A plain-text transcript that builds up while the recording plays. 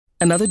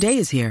Another day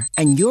is here,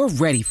 and you're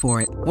ready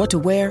for it. What to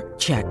wear?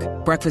 Check.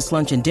 Breakfast,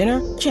 lunch, and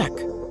dinner? Check.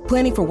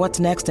 Planning for what's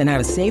next and how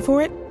to save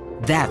for it?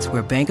 That's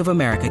where Bank of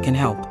America can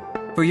help.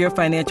 For your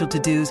financial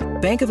to-dos,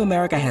 Bank of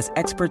America has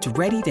experts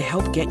ready to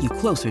help get you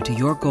closer to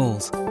your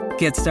goals.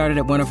 Get started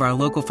at one of our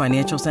local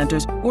financial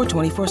centers or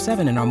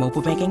 24/7 in our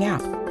mobile banking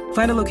app.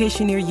 Find a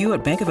location near you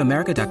at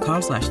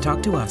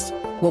bankofamerica.com/talktous.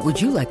 What would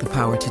you like the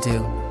power to do?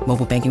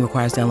 Mobile banking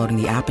requires downloading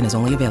the app and is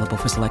only available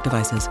for select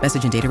devices.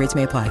 Message and data rates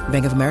may apply.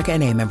 Bank of America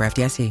N.A., member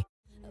FDIC.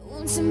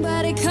 Won't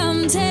somebody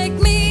come take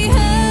me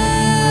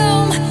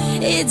home?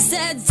 It's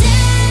that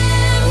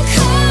damn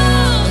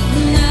cold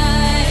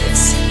night.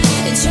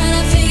 And trying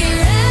to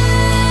figure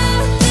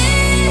out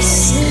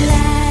this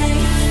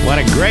life. What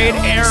a great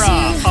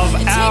era of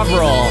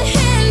Avril.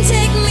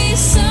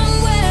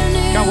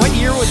 God, what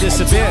year would this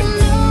have been? I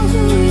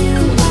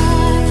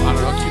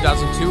don't know,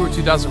 2002 or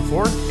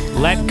 2004?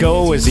 Let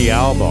Go was the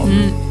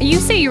album. You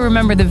say you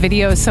remember the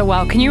video so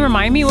well. Can you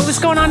remind me what was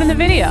going on in the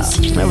video?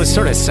 That was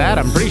sort of sad.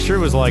 I'm pretty sure it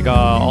was like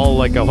all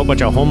like a whole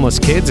bunch of homeless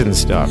kids and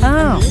stuff.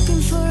 Oh. Looking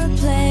for a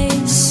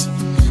place.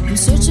 I'm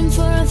searching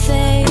for a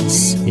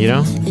face. You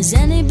know? Is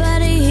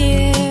anybody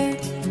here?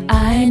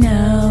 I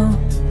know.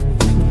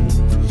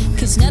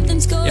 'Cause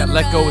nothing's going Yeah,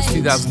 Let Go was right,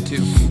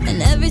 2002.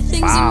 and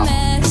everything's Wow. a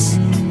mess.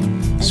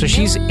 So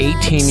she's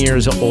 18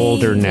 years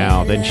older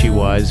now than she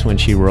was when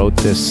she wrote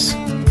this,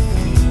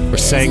 or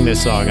sang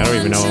this song. I don't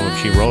even know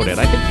if she wrote it.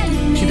 I think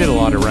she did a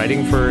lot of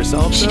writing for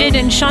herself. She though. did,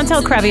 and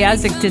Chantal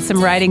Kraviazik did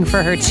some writing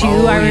for her too,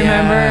 Oh, I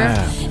remember.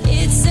 yeah.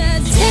 It's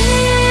a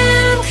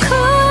damn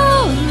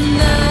cold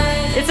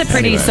night. It's a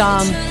pretty Anyway.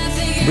 song.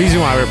 The reason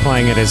why we're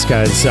playing it is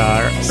because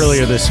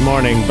earlier this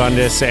morning,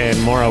 Bundus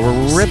and Maura were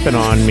ripping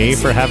on me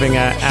for having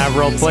an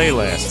Avril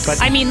playlist.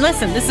 But I mean,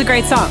 listen, this is a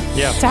great song.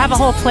 Yeah. To have a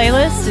whole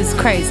playlist is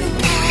crazy.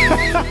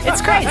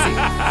 It's crazy.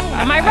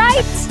 Am I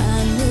right?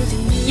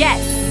 Yes.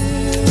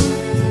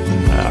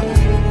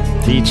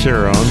 each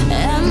their own.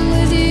 I'm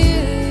with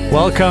you.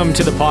 Welcome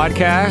to the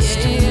podcast.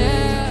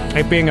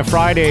 It being a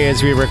Friday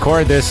as we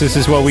record this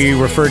is what we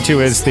refer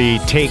to as the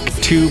Take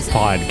Two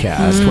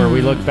podcast, where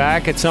we look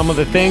back at some of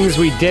the things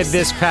we did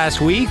this past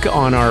week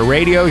on our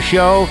radio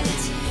show.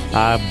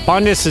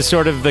 Bundus is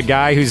sort of the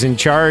guy who's in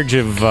charge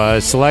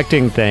of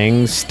selecting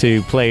things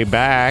to play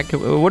back.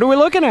 What are we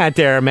looking at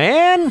there,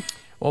 man?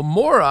 Well,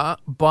 Maura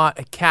bought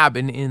a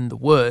cabin in the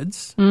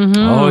woods,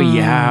 Oh,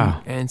 yeah.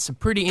 and some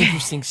pretty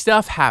interesting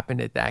stuff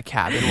happened at that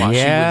cabin while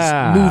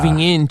Yeah. she was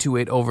moving into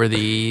it over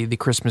the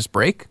Christmas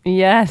break.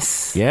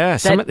 Yes. Yeah,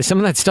 some of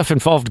that stuff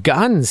involved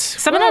guns.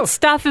 Some of that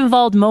stuff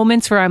involved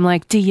moments where I'm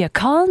like, do you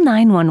call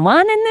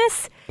 911 in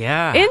this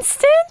Yeah.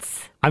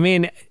 instance? I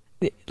mean,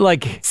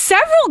 like,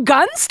 Several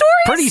gun stories?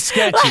 pretty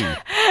sketchy.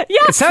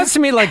 Yes. It sounds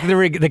to me like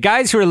the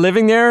guys who are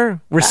living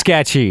there were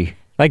sketchy.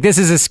 Like, this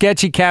is a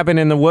sketchy cabin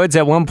in the woods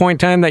at one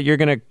point in time that you're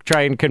going to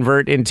try and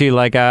convert into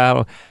like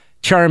a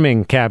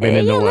charming cabin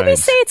in the woods. Let me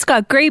say it's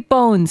got great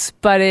bones,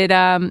 but it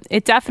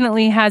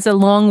definitely has a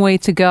long way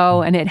to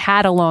go, and it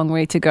had a long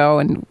way to go.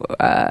 And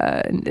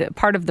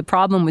part of the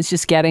problem was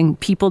just getting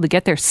people to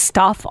get their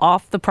stuff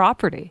off the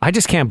property. I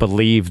just can't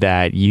believe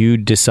that you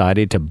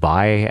decided to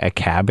buy a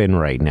cabin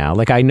right now.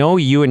 Like, I know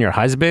you and your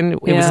husband,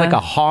 it was Yeah. like a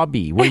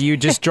hobby where you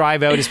just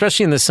drive out,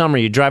 especially in the summer,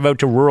 you drive out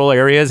to rural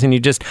areas and you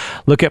just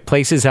look at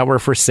places that were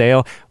for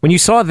sale. When you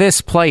saw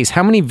this place,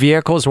 how many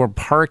vehicles were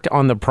parked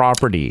on the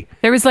property?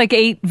 There was like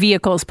 8 vehicles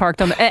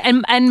parked on the,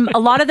 and a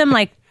lot of them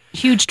like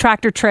huge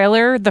tractor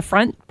trailer, the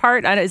front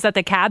part. Is that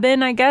the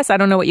cabin, I guess? I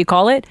don't know what you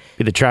call it.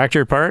 The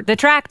tractor part? The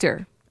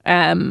tractor.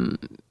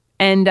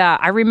 And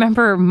I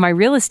remember my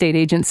real estate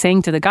agent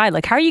saying to the guy,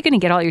 like, how are you going to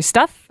get all your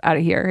stuff out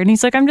of here? And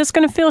he's like, I'm just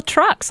going to fill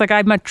trucks. Like,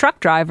 I'm a truck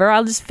driver.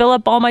 I'll just fill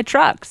up all my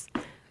trucks.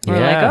 We're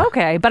Yeah. like,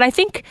 okay. But I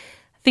think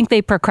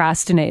they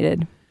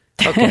procrastinated.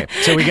 Okay,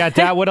 so we got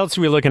that. What else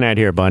are we looking at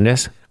here,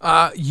 Bundus?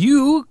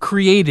 You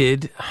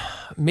created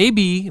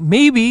maybe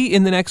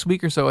in the next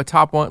week or so a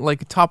top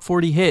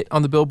 40 hit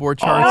on the Billboard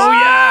charts. Oh,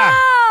 yeah!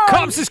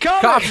 Cops is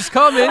coming! Cops is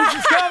coming. Cops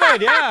is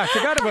coming! Yeah, I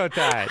forgot about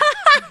that.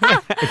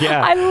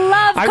 Yeah. I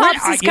love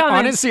Cops is Coming.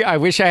 Honestly, I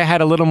wish I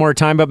had a little more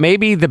time, but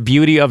maybe the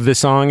beauty of the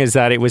song is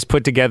that it was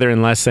put together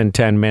in less than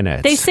 10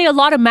 minutes. They say a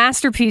lot of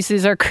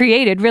masterpieces are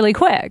created really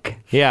quick.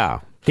 Yeah.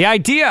 The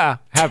idea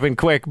happened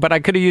quick, but I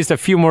could have used a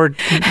few more,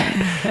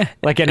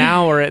 like an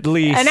hour at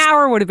least. An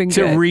hour would have been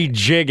to good.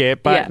 rejig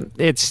it, but Yeah.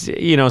 it's,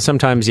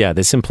 sometimes,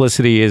 the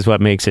simplicity is what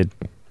makes it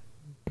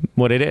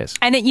what it is.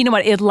 And you know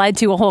what? It led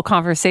to a whole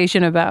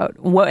conversation about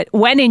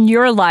when in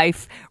your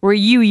life were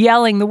you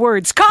yelling the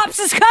words, Cops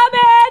is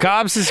coming!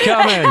 Cops is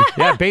coming.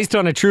 Yeah, based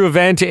on a true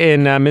event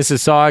in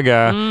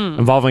Mississauga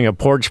involving a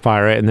porch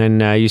pirate. And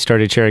then you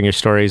started sharing your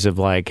stories of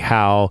like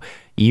how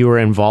you were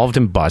involved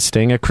in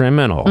busting a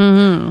criminal,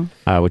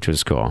 which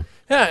was cool.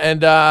 Yeah,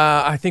 and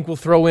I think we'll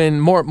throw in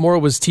Maura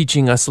was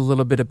teaching us a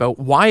little bit about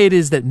why it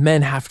is that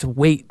men have to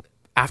wait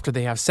after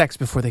they have sex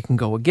before they can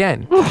go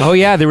again. Oh,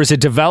 yeah, there was a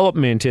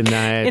development in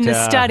that. In the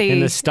study. In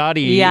the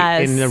study.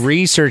 Yes. In the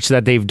research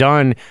that they've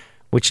done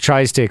which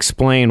tries to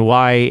explain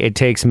why it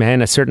takes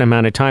men a certain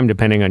amount of time,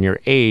 depending on your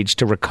age,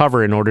 to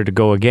recover in order to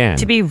go again.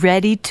 To be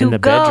ready to In the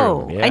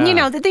go. bedroom, yeah. And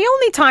the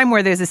only time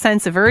where there's a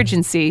sense of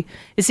urgency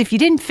is if you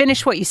didn't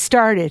finish what you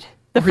started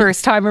the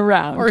first time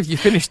around. Or if you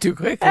finish too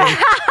quickly.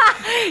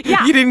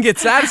 You didn't get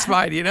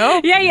satisfied, you know?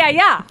 Yeah.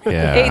 Yeah.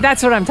 Hey,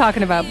 that's what I'm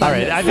talking about. All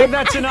right, I think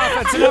that's enough.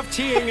 That's enough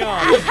teeing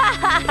up.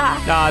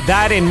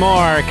 That and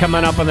more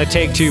coming up on the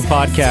Take Two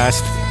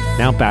podcast.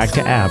 Now back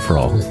to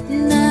Avril.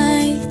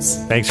 Nights.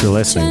 Thanks for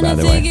listening, by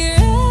the Trying to way.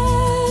 figure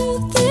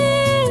out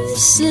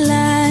this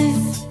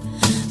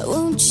life.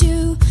 Won't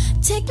you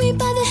take me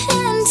by the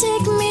hand,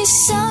 take me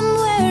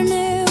somewhere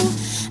new?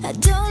 I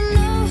don't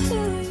know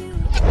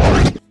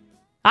who you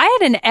I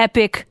had an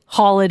epic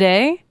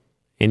holiday.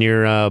 In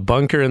your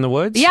bunker in the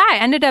woods? Yeah, I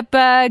ended up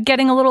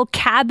getting a little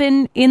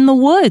cabin in the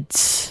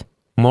woods.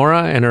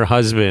 Maura and her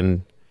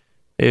husband,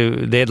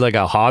 they had like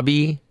a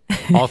hobby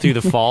all through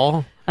the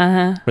fall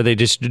where they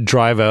just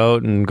drive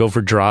out and go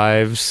for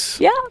drives.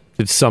 Yeah.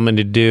 It's something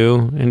to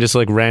do and just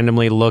like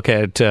randomly look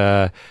at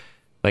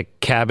like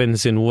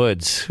cabins in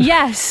woods.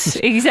 Yes,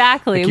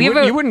 exactly.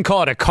 You wouldn't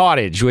call it a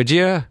cottage, would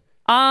you?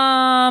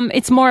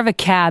 It's more of a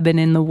cabin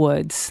in the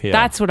woods. Yeah.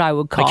 That's what I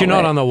would call it. Like you're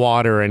not on the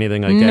water or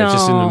anything like that. It's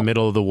just in the No.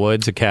 middle of the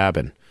woods, a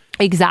cabin.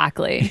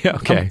 Exactly. Yeah,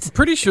 okay.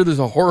 Pretty sure there's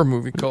a horror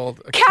movie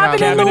called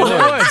Cabin in the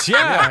Woods.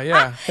 Yeah,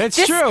 Yeah.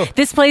 that's true.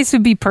 This place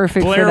would be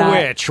perfect for Blair that.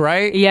 Witch,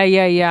 right?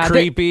 Yeah.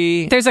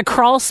 Creepy. There's a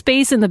crawl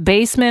space in the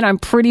basement. I'm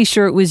pretty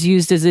sure it was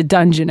used as a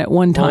dungeon at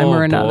one time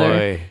or another.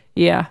 Boy.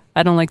 Yeah,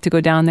 I don't like to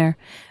go down there.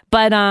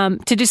 But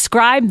to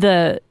describe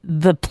the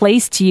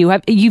place to you,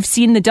 you've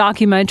seen the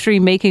documentary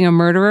Making a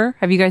Murderer?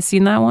 Have you guys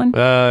seen that one?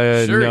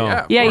 Sure, no.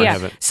 yeah. Yeah, I yeah.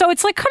 haven't. So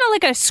it's like kind of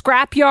like a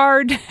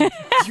scrapyard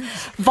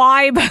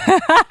vibe.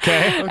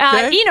 Okay.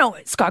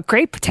 It's got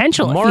great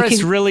potential. if you Morris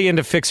can- really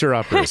into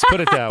fixer-uppers.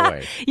 Put it that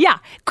way. yeah,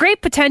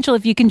 great potential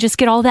if you can just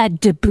get all that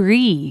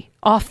debris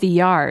off the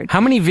yard.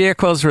 How many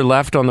vehicles were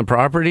left on the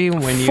property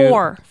when you?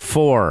 Four.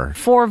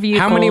 Four vehicles.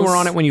 How many were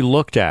on it when you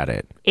looked at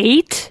it?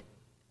 8?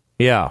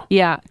 Yeah.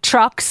 Yeah,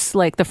 trucks,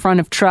 like the front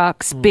of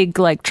trucks, big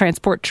like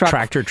transport truck.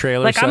 Tractor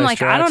trailer Like I'm size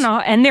like, I trucks? don't know.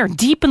 And they're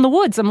deep in the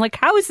woods. I'm like,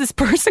 how is this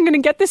person going to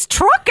get this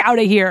truck out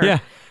of here? Yeah.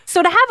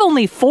 So to have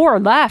only 4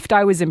 left,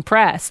 I was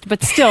impressed.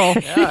 But still,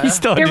 You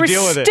still had there to were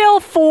deal with it. still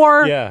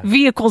 4 Yeah.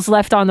 vehicles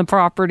left on the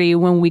property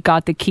when we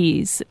got the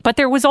keys. But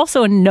there was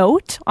also a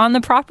note on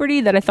the property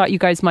that I thought you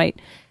guys might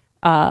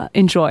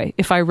enjoy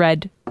if I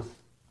read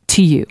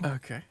to you.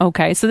 Okay.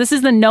 Okay, so this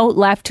is the note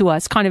left to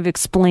us, kind of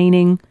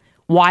explaining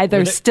why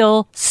there's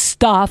still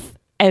stuff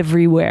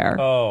everywhere.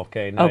 Oh,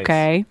 okay. Nice.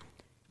 Okay.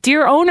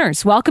 Dear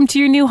owners, welcome to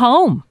your new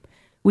home.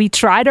 We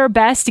tried our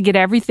best to get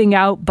everything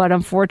out, but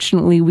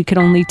unfortunately, we could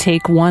only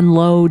take one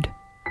load.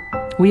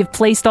 We have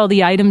placed all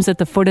the items at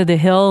the foot of the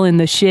hill in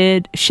the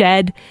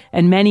shed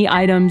and many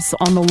items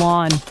on the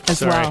lawn as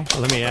Sorry. well.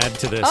 Let me add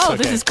to this. Oh, Okay.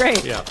 this is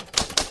great. Yeah.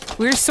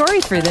 We're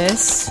sorry for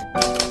this.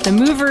 The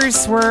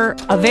movers were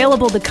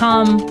available to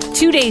come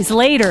 2 days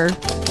later.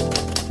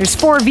 There's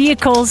 4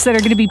 vehicles that are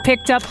going to be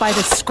picked up by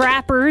the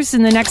scrappers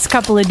in the next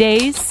couple of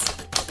days.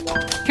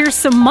 Here's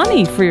some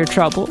money for your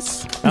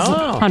troubles. This is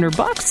Oh.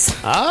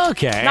 $100.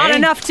 Okay. Not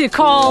enough to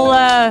call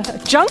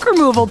junk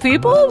removal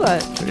people,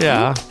 but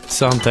Yeah.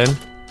 Something.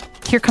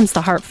 here comes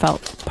the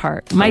heartfelt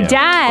part. My Yeah.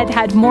 dad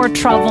had more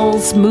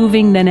troubles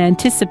moving than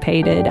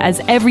anticipated, as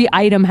every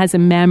item has a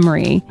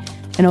memory.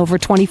 And over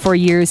 24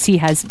 years, he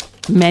has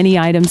many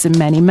items and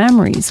many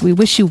memories. We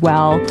wish you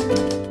well.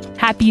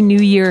 Happy New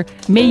Year.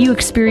 May you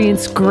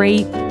experience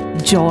great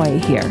joy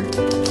here.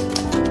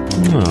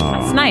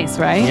 That's nice,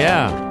 right?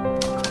 Yeah.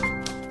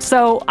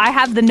 So I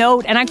have the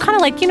note, and I'm kind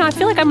of like, I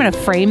feel like I'm going to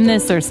frame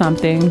this or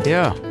something.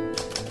 Yeah.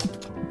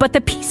 But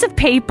the piece of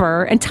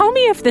paper, and tell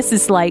me if this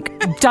is like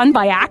done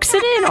by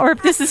accident or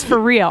if this is for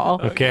real.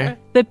 Okay.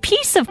 The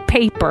piece of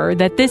paper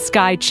that this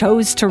guy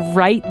chose to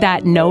write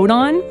that note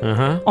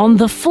Uh-huh. on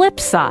the flip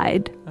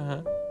side,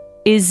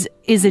 is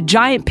a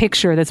giant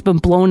picture that's been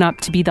blown up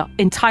to be the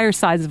entire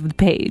size of the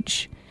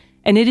page.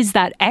 And it is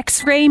that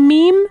X-ray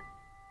meme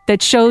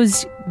that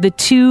shows the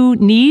 2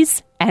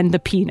 knees and the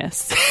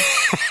penis.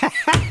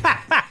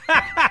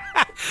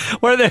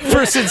 Where the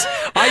person's,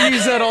 I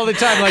use that all the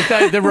time, like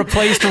that, the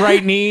replaced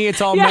right knee,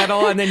 it's all Yeah.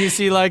 metal, and then you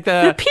see like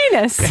The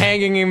penis.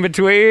 hanging in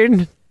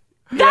between.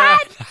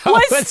 That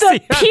was What's the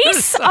the other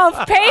piece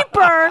of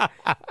paper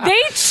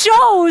they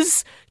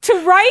chose to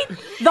write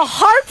the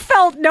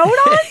heartfelt note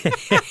on.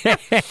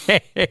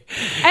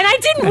 And I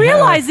didn't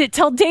realize it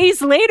till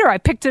days later. I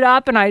picked it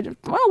up and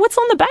what's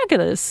on the back of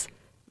this?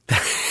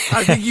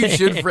 I think you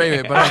should frame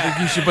it, but I think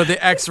you should put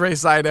the X-ray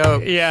side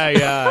out.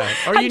 Yeah.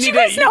 Or Do you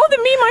guys know the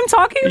meme I'm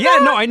talking about? Yeah,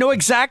 no, I know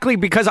exactly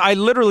because I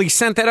literally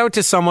sent that out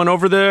to someone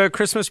over the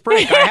Christmas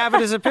break. I have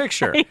it as a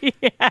picture.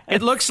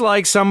 It looks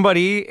like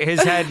somebody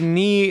has had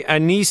a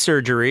knee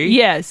surgery.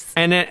 Yes.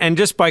 And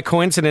just by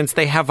coincidence,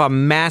 they have a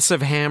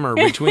massive hammer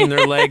between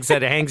their legs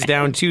that hangs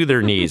down to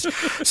their knees.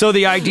 So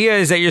the idea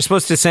is that you're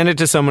supposed to send it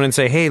to someone and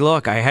say, "Hey,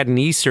 look, I had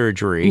knee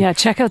surgery. Yeah,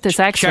 check out this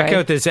X-ray. Check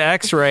out this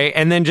X-ray,"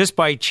 and then just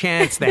by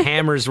chance, the the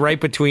hammer's right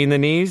between the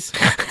knees,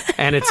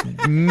 and it's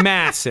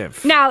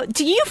massive. Now,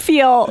 do you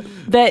feel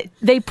that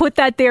they put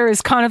that there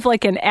as kind of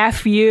like an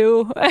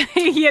FU,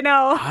 you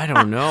know? I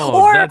don't know.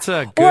 Or, That's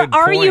a good Or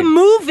are you point.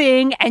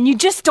 moving and you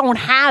just don't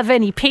have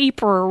any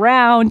paper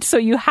around, so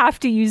you have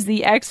to use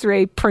the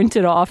X-ray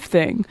printed off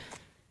thing?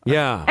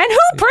 Yeah. And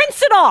who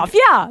prints it off?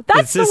 Yeah,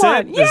 that's Is this the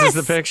one. it? Yes. Is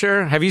this the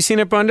picture? Have you seen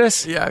it,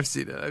 Bundus? Yeah, I've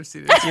seen it. It's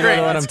great. You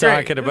know what I'm It's great.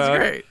 talking about? It's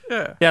great.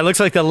 Yeah. Yeah, it looks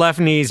like the left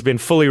knee's been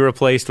fully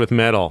replaced with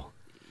metal.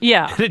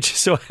 Yeah. It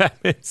just so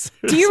happens.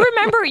 Do you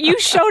remember you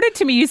showed it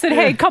to me? You said,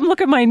 "Hey, come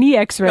look at my knee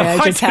X-ray." I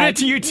I just did had. it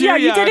to you too. Yeah,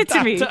 you did it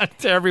to me.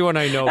 To everyone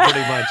I know, pretty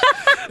much.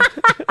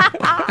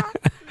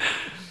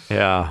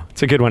 Yeah,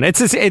 it's a good one.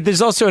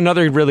 There's also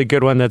another really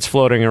good one that's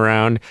floating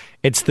around.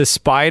 It's the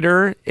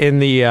spider in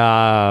the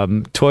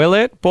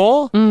toilet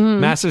bowl,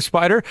 massive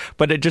spider,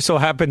 but it just so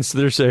happens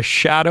there's a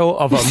shadow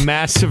of a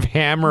massive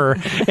hammer.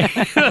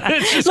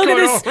 It's just Look at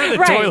going this, over the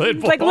right?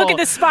 toilet bowl. Like, look at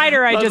the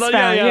spider I just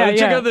found. Yeah,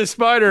 check out this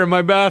spider in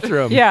my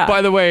bathroom. Yeah.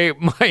 By the way,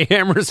 my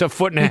hammer's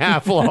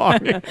 1.5 feet long.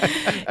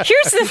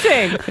 Here's the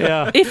thing: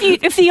 Yeah.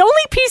 if the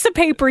only piece of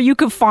paper you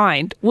could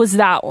find was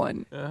that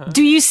one,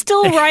 do you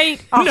still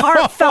write a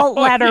heartfelt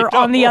letter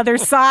on the other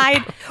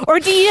side, or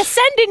do you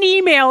send an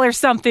email or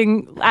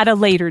something at a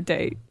later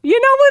date? You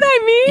know what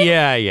I mean?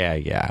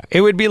 Yeah.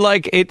 It would be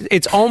like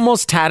it's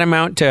almost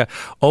tantamount to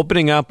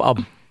opening up a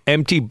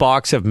empty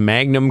box of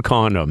Magnum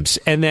condoms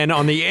and then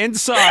on the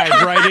inside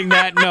writing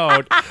that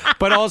note,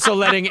 but also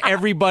letting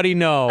everybody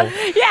know.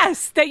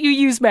 Yes, that you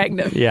use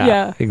Magnum.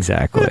 Yeah,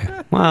 exactly.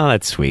 Well,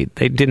 that's sweet.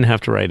 They didn't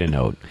have to write a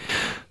note.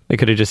 They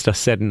could have just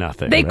said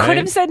nothing. They right? could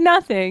have said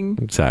nothing.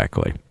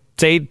 Exactly.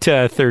 It's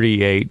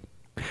 8:38.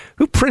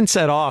 Who prints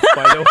that off,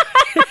 by the way?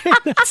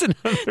 That's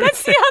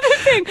the other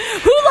thing.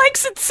 Who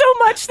likes it so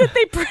much that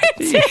they print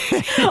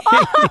it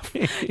off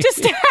just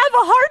to have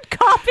a hard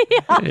copy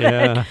of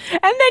it and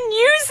then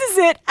uses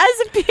it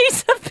as a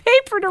piece of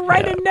paper to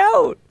write a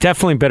note?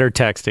 Definitely better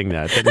texting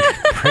that than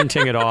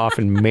printing it off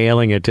and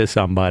mailing it to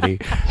somebody.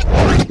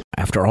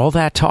 After all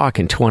that talk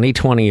in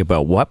 2020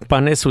 about what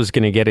Bundus was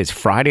going to get his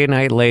Friday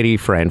night lady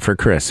friend for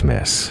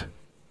Christmas,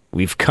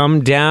 we've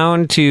come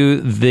down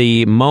to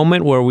the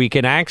moment where we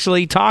can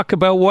actually talk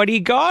about what he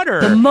got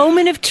her. The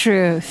moment of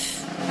truth.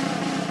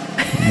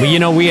 Well, you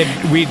know,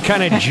 we'd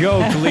kind of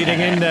joked leading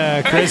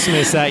into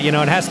Christmas that, you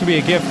know, it has to be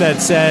a gift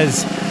that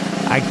says,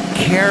 I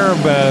care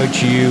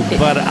about you,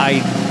 but I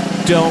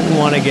don't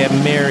want to get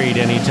married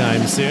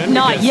anytime soon.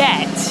 Not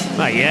yet.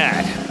 Not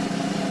yet.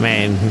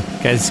 Man,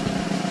 guys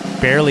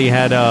barely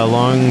had a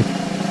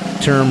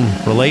long-term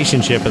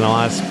relationship in the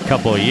last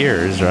couple of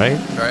years, right?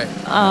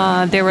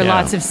 Right. There were Yeah.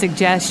 lots of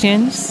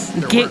suggestions.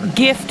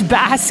 Gift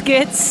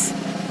baskets.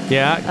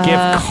 Yeah,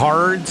 gift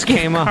cards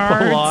came up a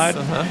cards.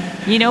 lot.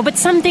 You know, but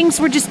some things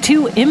were just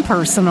too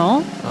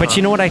impersonal. But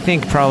you know what I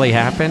think probably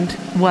happened?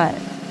 What?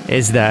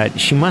 Is that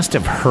she must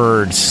have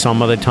heard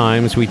some of the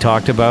times we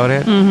talked about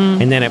it,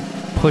 and then it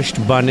pushed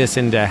Bundus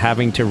into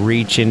having to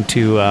reach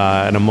into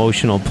an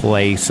emotional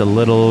place a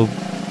little,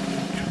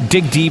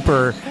 dig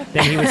deeper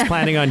than he was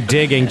planning on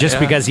digging, just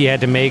because he had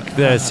to make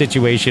the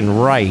situation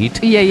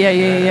right.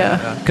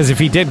 Yeah. Because if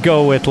he did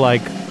go with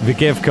like the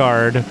gift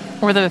card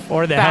Or the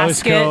house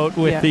basket. coat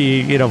with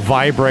Yeah. the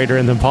vibrator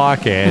in the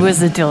pocket, It was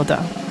the dildo.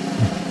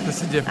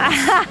 That's the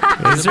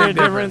difference. is there a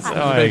difference? Oh,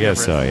 I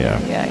guess so. Yeah,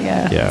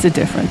 Yeah. It's a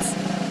difference.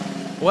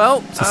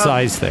 Well, it's a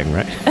size thing,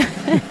 right?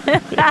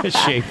 A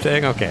shape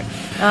thing. Okay.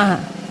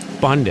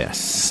 Bundus.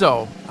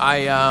 so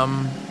I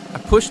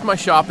pushed my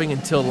shopping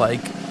until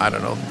like, I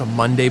don't know, the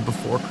Monday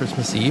before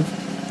Christmas Eve,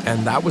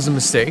 and that was a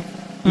mistake.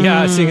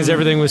 Yeah, seeing as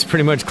everything was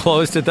pretty much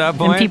closed at that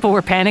point. And people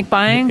were panic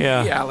buying.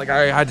 Yeah, like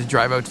I had to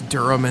drive out to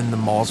Durham and the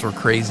malls were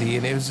crazy,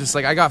 and it was just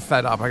like I got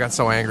fed up. I got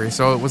so angry,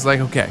 so it was like,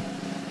 okay,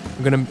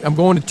 I'm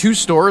going to 2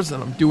 stores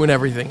and I'm doing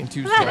everything in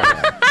 2 stores.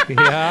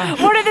 Yeah.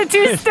 What are the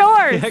 2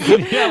 stores?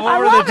 Yeah, what I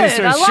were love the two it.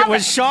 stores? I love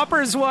Was it.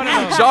 Shoppers one of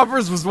them?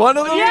 Shoppers was one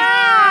of them.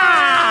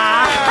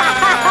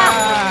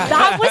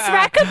 That was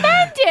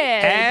recommended.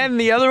 And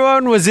the other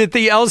one, was it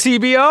the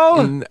LCBO?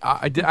 And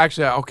I did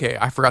actually. Okay,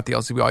 I forgot the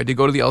LCBO. I did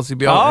go to the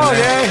LCBO. Oh,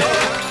 and,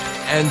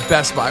 okay. and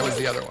Best Buy was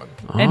the other one.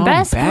 And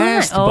Best Buy.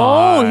 Buy.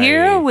 Oh,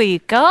 here we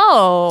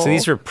go. So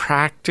these are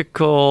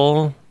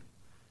practical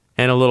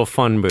and a little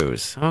fun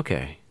booze.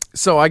 Okay.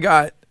 So I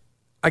got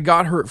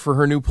her for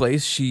her new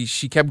place. She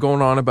kept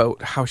going on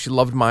about how she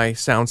loved my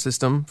sound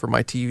system for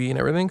my TV and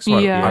everything. So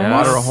I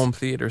bought her a home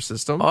theater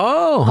system.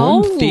 Oh,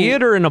 home Oh.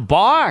 theater in a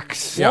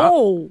box. Yeah.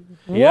 Whoa.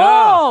 Yeah.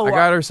 Whoa. I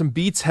got her some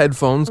Beats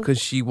headphones because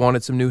she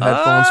wanted some new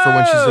headphones for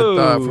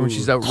when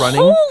she's out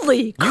running.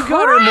 Holy You crap.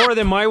 got her more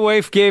than my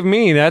wife gave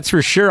me, that's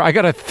for sure. I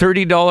got a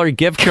 $30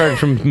 gift card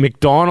from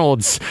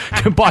McDonald's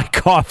to buy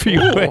coffee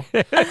with.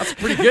 That's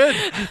pretty good.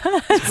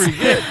 That's pretty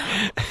good.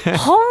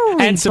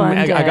 Holy And some,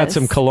 I got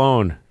some Bundes.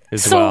 cologne.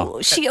 as So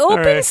well. she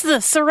opens the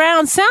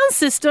surround sound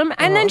system,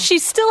 and then she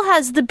still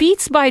has the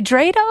Beats by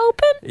Dre to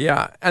open?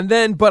 Yeah, and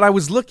then but I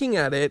was looking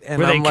at it, and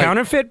Were they I'm like,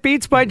 counterfeit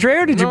Beats by Dre,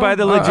 or did you no, buy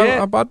the legit?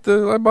 I bought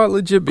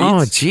legit Beats.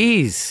 Oh,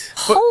 jeez.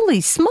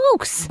 Holy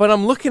smokes. But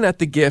I'm looking at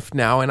the gift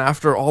now, and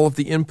after all of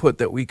the input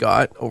that we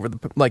got over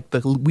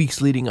the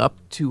weeks leading up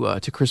to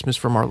Christmas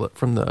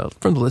from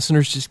the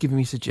listeners, just giving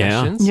me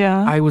suggestions.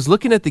 Yeah. I was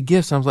looking at the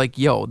gifts. And I was like,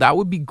 "Yo, that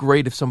would be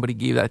great if somebody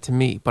gave that to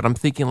me." But I'm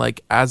thinking,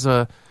 like, as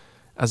a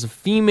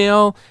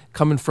female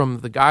coming from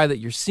the guy that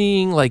you're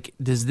seeing, like,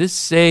 does this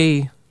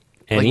say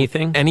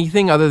Anything?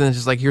 anything other than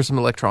just like here's some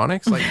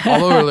electronics? Like,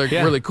 although they're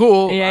Yeah. really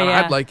cool, Yeah,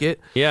 yeah. I'd like it.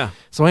 Yeah.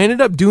 So I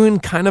ended up doing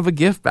kind of a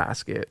gift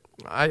basket.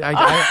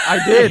 I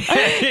did.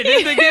 It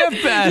is the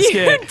gift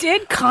basket. You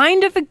did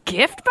kind of a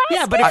gift basket?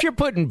 Yeah, but if you're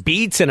putting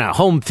Beats in a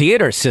home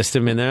theater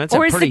system in there, that's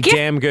Or a is the pretty gift-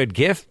 damn good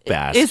gift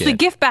basket. Is the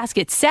gift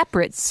basket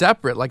separate?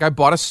 Separate. Like, I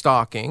bought a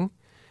stocking.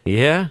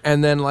 Yeah.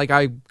 And then, like,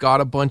 I got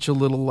a bunch of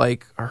little,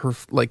 like, her,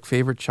 like,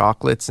 favorite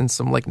chocolates and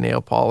some, like,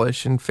 nail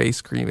polish and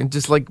face cream and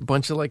just, like, a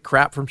bunch of, like,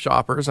 crap from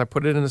Shoppers. I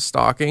put it in a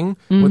stocking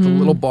with a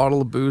little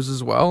bottle of booze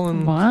as well.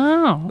 And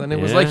Wow. then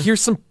it was Yeah. like,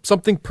 here's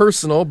something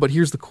personal, but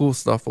here's the cool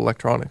stuff,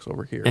 electronics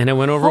over here. And it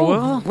went over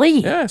well. Holy.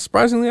 Yeah,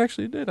 surprisingly,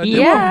 actually, it did. I did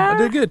Yeah. well. I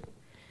did good.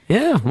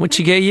 Yeah. What'd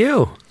she get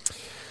you?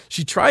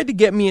 She tried to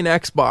get me an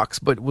Xbox,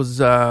 but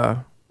was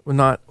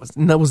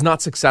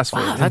not successful.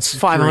 Wow, in that's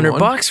securing $500 one.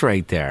 bucks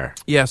right there.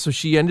 Yeah, so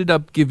she ended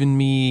up giving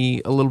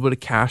me a little bit of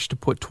cash to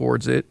put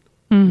towards it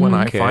when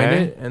I find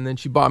Okay. it, and then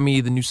she bought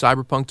me the new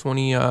Cyberpunk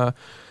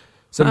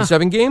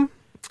 2077 game.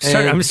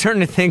 I'm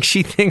starting to think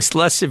she thinks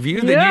less of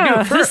you than you Yeah,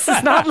 do for this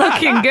is not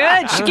looking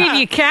good. She gave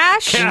you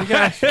cash.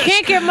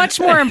 Can't get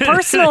much more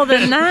impersonal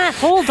than that.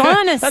 Hold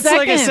on a That's second.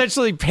 like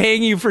essentially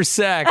paying you for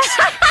sex.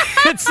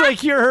 It's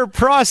like you're her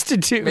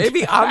prostitute.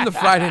 Maybe I'm the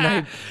Friday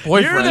night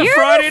boyfriend. You're the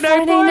Friday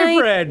night Friday night-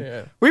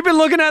 boyfriend. We've been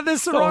looking at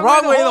this the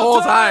wrong way the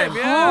whole time.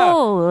 Yeah.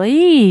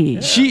 Holy.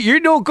 You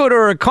don't go to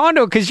her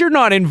condo because you're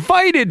not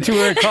invited to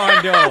her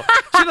condo.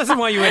 She doesn't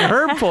want you in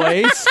her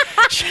place.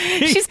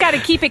 She's got to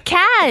keep it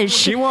cash.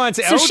 She wants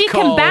so she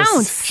can outcalls.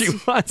 bounce. She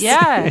wants.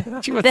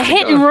 Yeah. She wants The to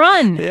hit go. and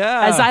run,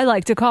 Yeah. as I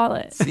like to call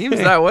it. Seems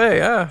that way,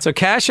 yeah. So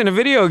cash in a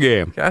video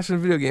game. Cash in a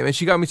video game, and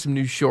she got me some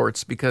new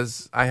shorts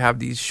because I have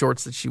these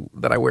shorts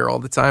that I wear all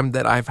the time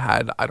that I've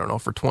had, I don't know,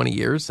 for 20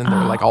 years, and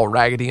they're like all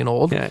raggedy and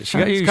old. Yeah, she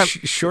got you It's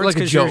kind of shorts like a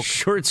because your joke.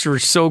 shorts were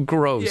so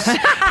gross.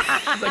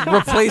 Like,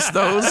 replace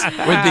those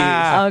with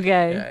these.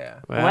 Okay.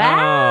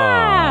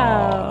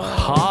 Wow.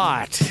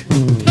 Hot.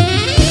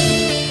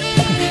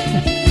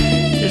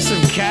 There's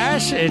some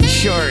cash and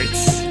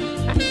shorts.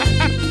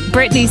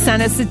 Brittany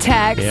sent us a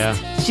text. Yeah.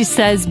 She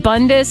says,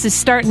 Bundus is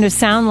starting to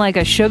sound like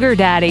a sugar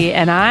daddy,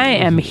 and I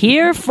am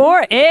here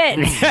for it.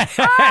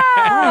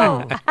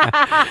 Oh!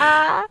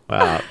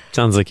 Wow.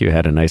 Sounds like you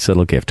had a nice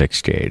little gift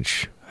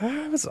exchange.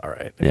 It was all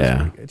right. It Yeah.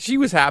 was pretty good. She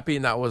was happy,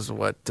 and that was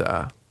what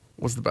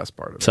was the best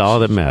part of it. It's all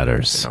that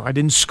matters. No, I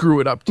didn't screw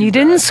it up too You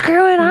didn't bad.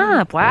 screw it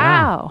up.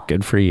 Wow.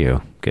 Good for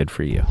you. Good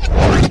for you.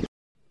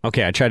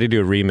 Okay, I tried to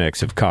do a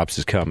remix of Cops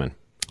Is Coming.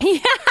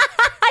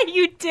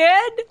 You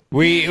did?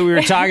 We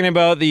were talking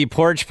about the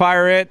porch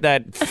pirate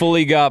that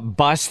fully got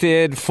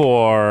busted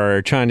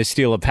for trying to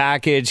steal a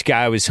package.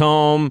 Guy was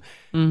home,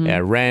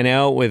 ran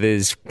out with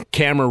his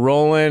camera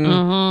rolling,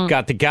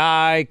 got the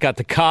guy, got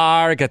the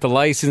car, got the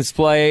license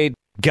plate.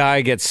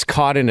 Guy gets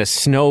caught in a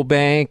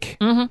snowbank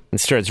and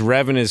starts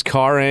revving his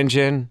car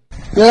engine.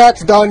 Yeah,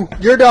 that's done.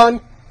 You're done.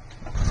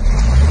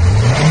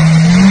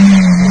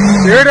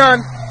 You're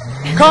done.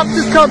 Cops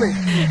is coming.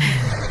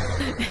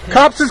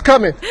 Cops is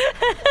coming.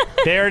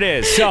 There it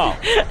is. So,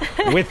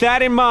 with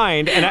that in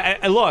mind, and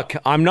I look,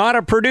 I'm not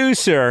a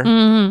producer.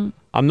 I'm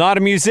not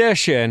a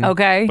musician.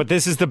 Okay. But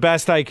this is the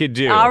best I could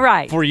do. All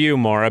right. For you,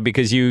 Maura,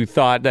 because you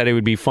thought that it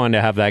would be fun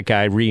to have that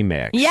guy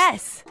remix.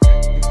 Yes.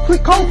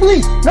 Quick, call the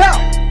police now.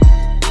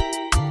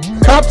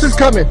 Cops is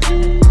coming.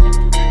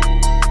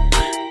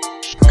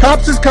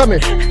 Cops is coming.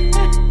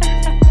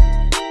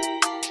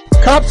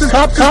 Cops is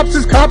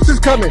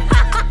coming.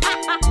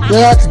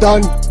 Yeah, that's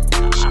done.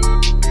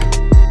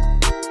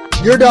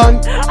 You're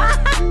done.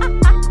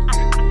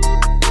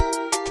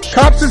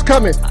 Cops is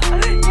coming.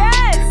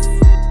 Yes.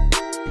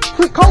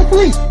 Quick, call the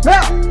police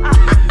now.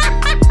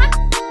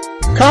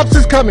 Cops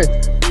is coming.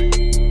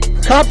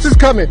 Cops is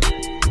coming.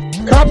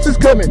 Cops is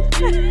coming.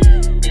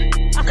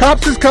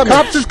 Cops is coming.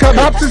 Cops is coming.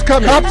 Cops is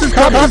coming. Cops is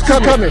coming. Cops is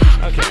coming.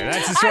 Okay,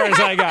 that's as far as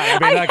I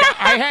got. I mean, like,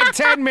 I had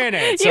 10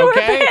 minutes, You were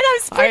okay? good. That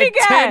was pretty I had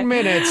good. 10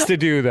 minutes to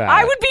do that.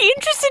 I would be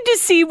interested to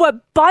see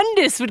what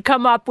Bundus would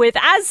come up with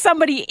as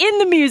somebody in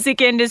the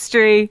music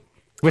industry.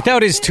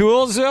 Without his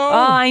tools, though?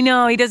 Oh, I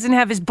know. He doesn't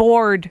have his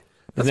board.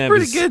 That's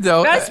pretty good,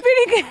 though. That's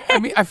pretty good. I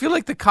mean, I feel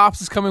like the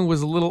Cops is coming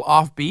was a little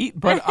offbeat,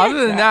 but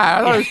other than that,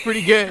 I thought it was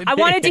pretty good. I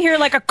wanted to hear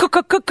like a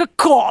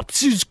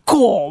cops is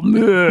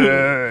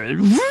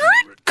coming.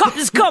 Cops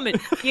is coming.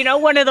 You know,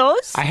 one of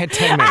those. I had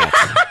 10 minutes.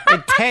 I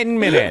had 10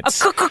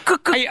 minutes. I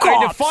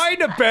had to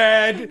find a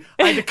bed.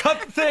 I had to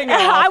cut the thing off.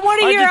 I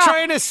want to hear. I had to try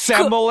and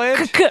assemble it.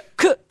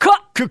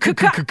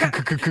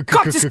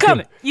 Cops is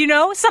coming. You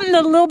know, something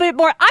a little bit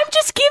more. I'm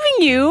just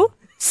giving you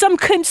some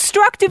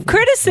constructive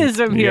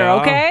criticism here,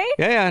 okay?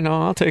 Yeah,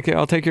 no, I'll take it.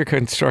 I'll take your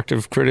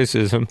constructive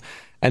criticism.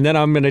 And then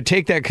I'm going to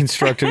take that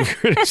constructive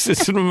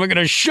criticism and I'm going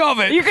to shove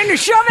it. You're going to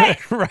shove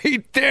it?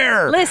 Right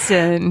there.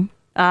 Listen,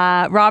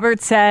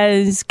 Robert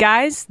says,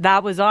 guys,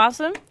 that was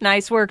awesome.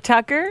 Nice work,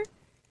 Tucker.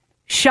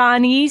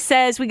 Shawnee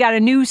says we got a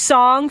new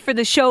song for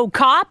the show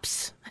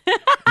Cops. A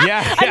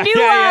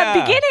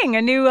new beginning.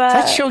 A new. Is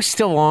that show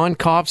still on,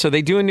 Cops? Are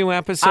they doing new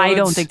episodes? I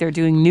don't think they're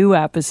doing new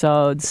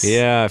episodes.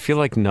 Yeah, I feel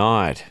like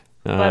not.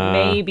 But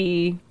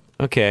maybe.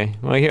 Okay.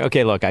 Well,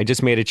 okay. Look, I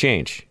just made a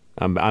change.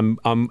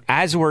 I'm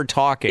as we're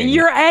talking.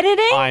 You're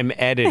editing? I'm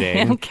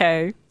editing.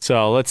 Okay.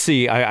 So let's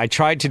see. I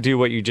tried to do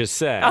what you just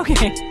said.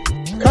 Okay.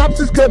 Cops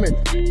is coming.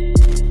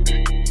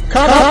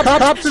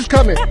 Cops is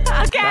coming.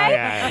 Okay.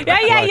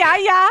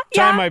 Yeah.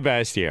 Trying my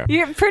best here.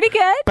 You're pretty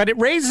good. But it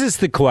raises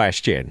the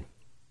question,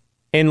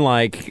 in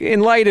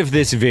light of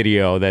this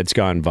video that's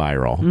gone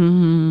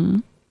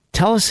viral,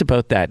 tell us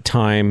about that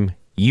time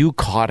you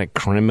caught a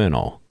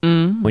criminal.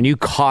 When you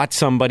caught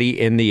somebody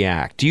in the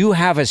act. Do you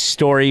have a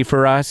story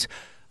for us?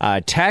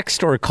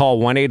 Text or call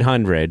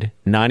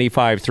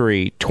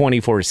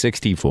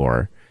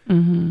 1-800-953-2464.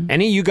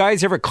 Any of you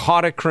guys ever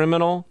caught a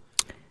criminal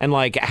and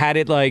had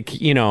it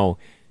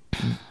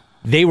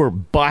they were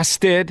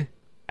busted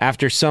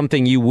after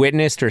something you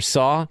witnessed or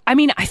saw? I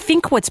mean, I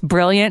think what's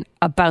brilliant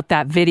about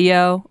that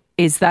video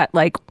is that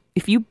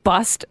if you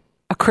bust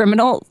a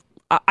criminal,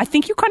 I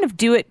think you kind of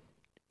do it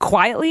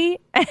quietly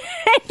and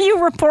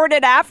you report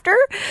it after,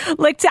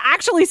 to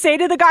actually say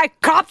to the guy,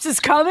 "Cops is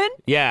coming."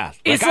 Yeah,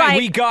 it's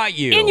we got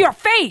you in your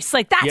face.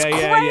 That's crazy.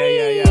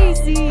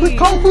 Yeah. Quick,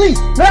 call the police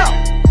now.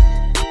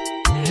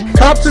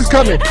 Cops is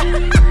coming.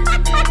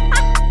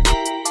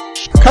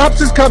 Cops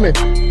is coming.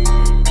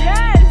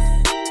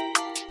 Yes.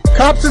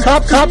 Cops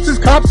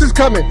is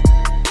coming.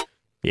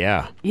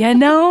 Yeah. You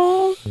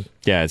know.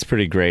 Yeah, it's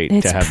pretty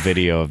great to have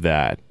video of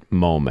that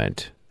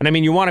moment. And I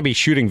mean, you want to be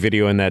shooting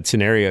video in that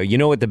scenario. You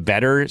know what the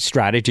better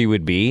strategy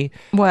would be?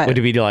 What? Would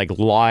it be to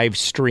live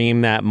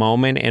stream that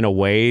moment in a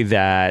way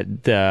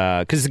that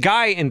because the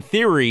guy, in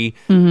theory,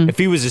 if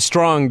he was a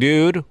strong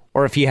dude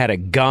or if he had a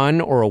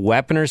gun or a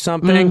weapon or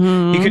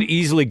something, he could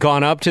easily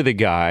gone up to the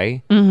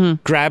guy,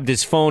 grabbed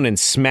his phone and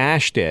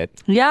smashed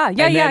it.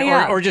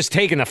 Yeah. Or just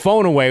taken the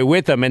phone away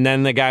with him, and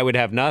then the guy would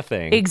have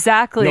nothing.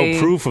 Exactly. No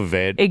proof of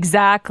it.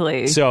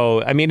 Exactly.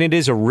 So, I mean, it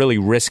is a really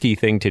risky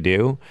thing to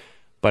do.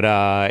 But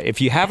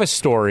if you have a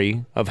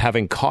story of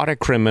having caught a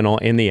criminal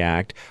in the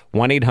act,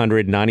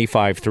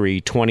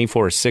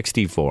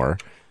 1-800-953-2464.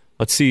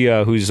 Let's see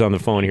who's on the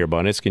phone here,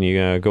 Bunnis. Can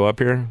you go up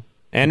here?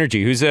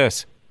 Energy, who's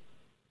this?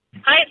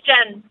 Hi, it's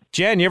Jen.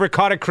 Jen, you ever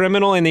caught a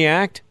criminal in the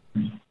act?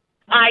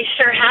 I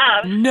sure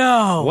have.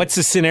 No. What's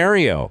the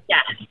scenario?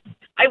 Yes.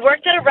 I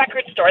worked at a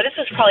record store. This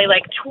was probably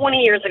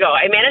 20 years ago.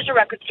 I managed a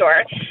record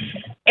store.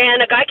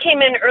 And a guy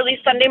came in early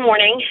Sunday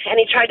morning, and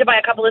he tried to buy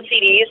a couple of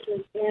CDs,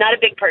 not a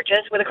big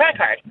purchase, with a credit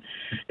card.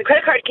 The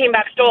credit card came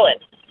back stolen.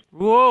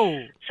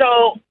 Whoa.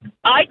 So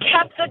I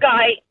kept the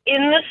guy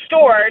in the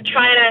store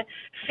trying to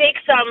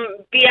fake some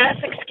BS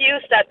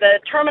excuse that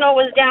the terminal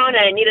was down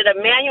and I needed a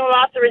manual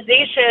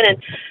authorization, and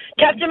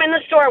kept him in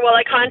the store while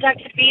I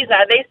contacted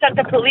Visa. They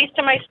sent the police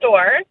to my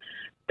store.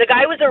 The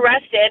guy was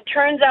arrested.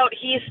 Turns out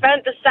he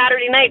spent the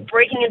Saturday night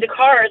breaking into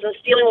cars and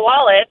stealing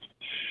wallets.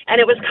 And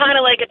it was kind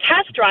of like a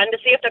test run to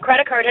see if the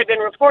credit card had been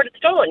reported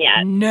stolen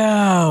yet.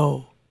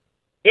 No.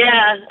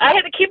 Yeah, I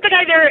had to keep the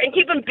guy there and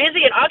keep him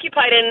busy and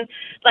occupied and,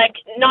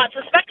 not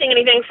suspecting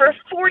anything for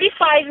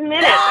 45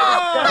 minutes.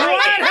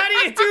 How do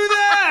you do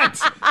that?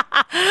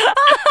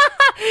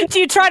 Do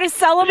you try to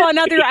sell them on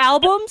other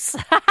albums?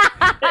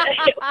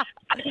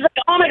 I was like,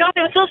 oh my God,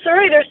 I'm so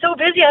sorry. They're so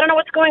busy. I don't know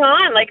what's going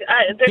on.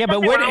 Yeah,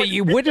 but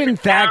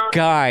wouldn't that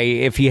guy,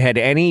 if he had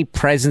any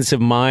presence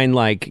of mind,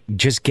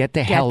 just get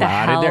the hell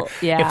out of there?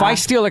 Yeah. If I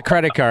steal a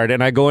credit card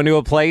and I go into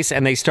a place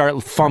and they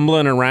start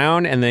fumbling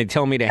around and they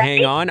tell me to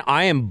hang on,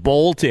 I am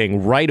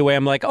bolting right away.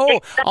 I'm like,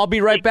 I'll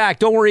be right back.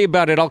 Don't worry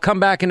about it. I'll come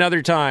back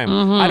another time.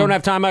 I don't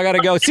have time. I got to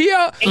go. See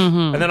ya.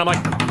 And then I'm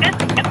like, this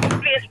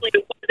obviously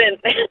wasn't.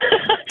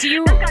 Do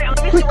you?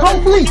 Quick, call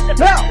the police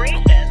now.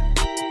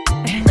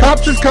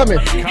 Cops is coming.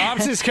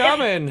 Cops is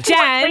coming.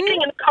 Jen, In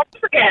the car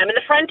for him, and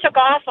the friend took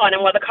off on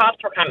him while the cops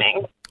were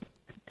coming.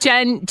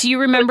 Jen, do you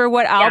remember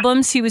what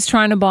albums he was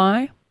trying to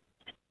buy?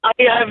 I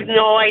have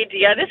no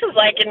idea. This is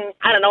in,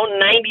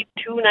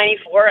 92,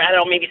 94. I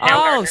don't know, maybe.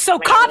 Oh, so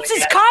Cops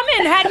is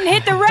coming hadn't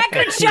hit the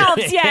record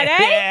shelves yet, eh?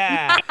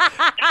 Yeah.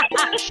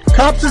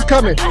 Cops is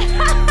coming.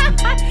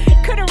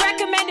 Could have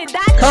recommended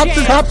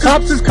that.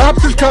 Cops is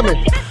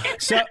coming.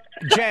 So,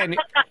 Jen,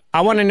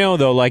 I want to know,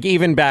 though,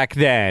 even back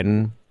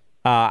then,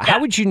 How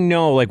would you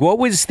know, like, what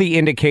was the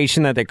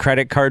indication that the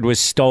credit card was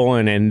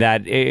stolen and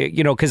that,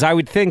 because I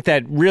would think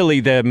that really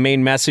the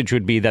main message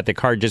would be that the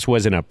card just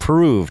wasn't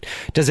approved.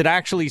 Does it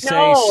actually say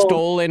No.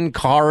 stolen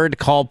card,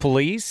 call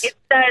police?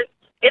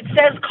 It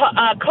says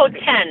code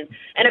 10,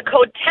 and a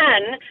code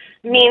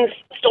 10 means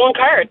stolen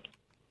card.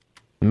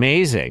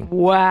 Amazing.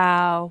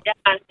 Wow. Yeah.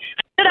 I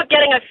ended up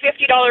getting a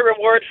 $50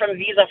 reward from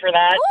Visa for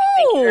that.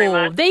 Thank you very Oh,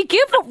 much. they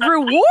give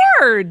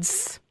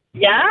rewards.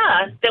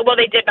 Yeah. Well,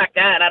 they did back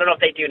then. I don't know if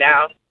they do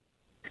now.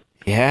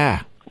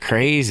 Yeah.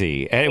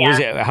 Crazy. And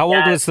Yeah. how old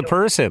Yeah. was the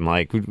person,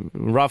 like,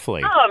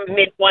 roughly?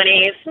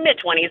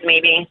 Mid-20s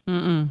maybe.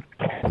 Yeah.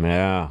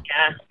 Yeah.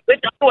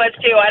 But Doug was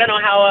too. I don't know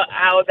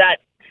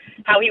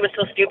how he was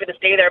so stupid to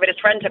stay there, but his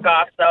friend took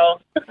off, so.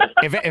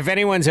 If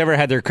anyone's ever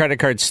had their credit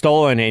card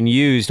stolen and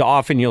used,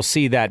 often you'll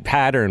see that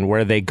pattern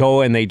where they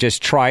go and they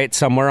just try it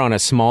somewhere on a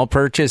small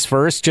purchase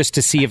first just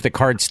to see if the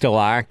card's still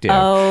active.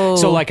 Oh.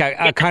 So like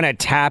a kind of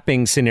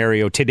tapping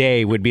scenario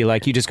today would be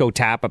like you just go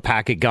tap a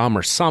pack of gum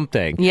or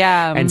something.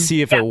 Yeah. And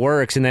see if it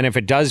works. And then if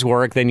it does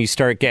work, then you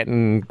start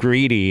getting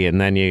greedy and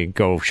then you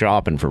go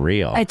shopping for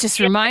real. It just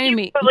reminded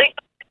me,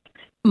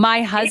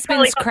 my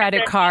husband's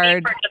credit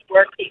card.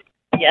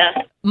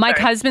 Yeah. My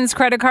husband's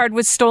credit card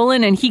was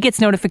stolen, and he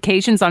gets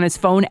notifications on his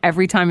phone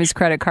every time his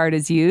credit card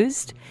is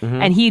used.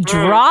 And he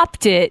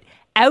dropped it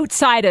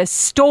outside a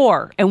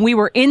store, and we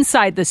were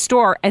inside the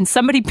store, and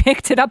somebody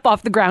picked it up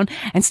off the ground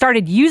and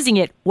started using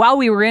it while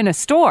we were in a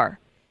store.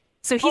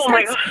 So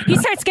he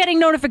starts getting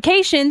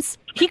notifications.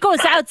 He goes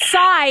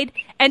outside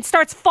and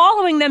starts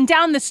following them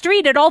down the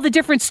street at all the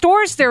different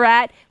stores they're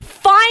at,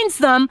 finds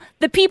them,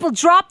 the people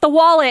drop the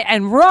wallet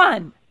and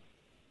run.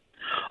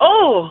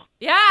 Oh.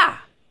 Yeah.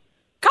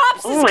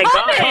 Cops is my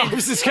God. coming.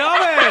 This is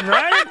coming,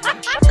 right?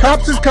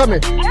 Cops is coming.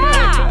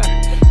 Yeah.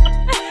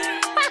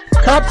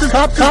 Cops is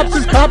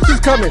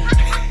coming.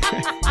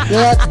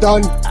 Yeah, it's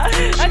done.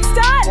 That's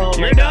done.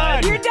 You're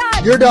done. You're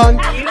done. You're done.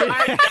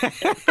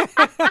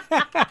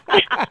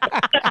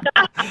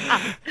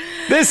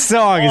 This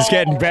song is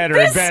getting better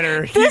and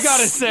better. You this-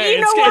 gotta say,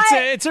 you know what?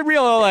 it's a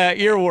real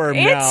earworm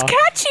now. It's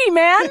catchy,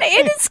 man.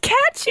 It is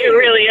catchy. It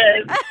really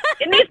is.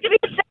 It needs to be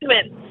a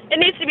segment. It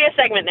needs to be a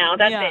segment now.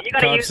 That's Yeah. it. You got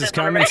to use Cops this is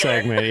coming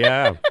segment.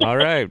 Yeah. All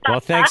right. Well,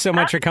 thanks so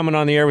much for coming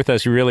on the air with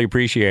us. We really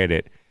appreciate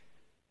it.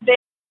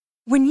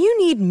 When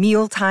you need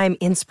mealtime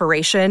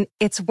inspiration,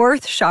 it's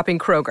worth shopping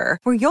Kroger,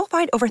 where you'll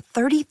find over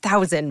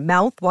 30,000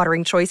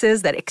 mouth-watering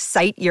choices that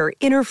excite your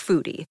inner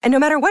foodie. And no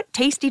matter what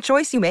tasty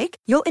choice you make,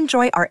 you'll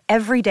enjoy our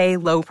everyday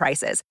low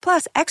prices,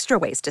 plus extra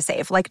ways to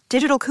save, like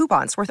digital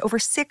coupons worth over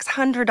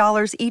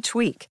 $600 each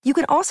week. You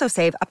can also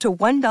save up to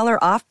 $1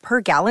 off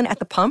per gallon at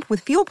the pump with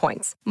fuel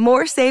points.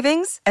 More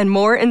savings and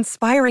more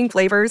inspiring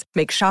flavors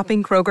make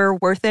shopping Kroger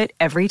worth it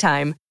every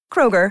time.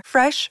 Kroger,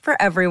 fresh for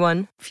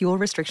everyone. Fuel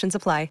restrictions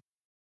apply.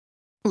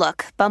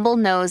 Look, Bumble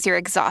knows you're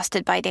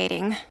exhausted by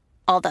dating.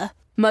 All the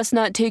must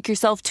not take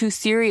yourself too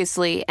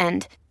seriously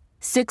and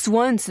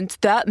 6'1" since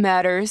that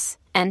matters.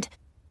 And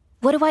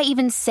what do I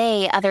even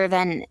say other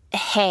than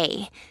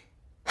hey?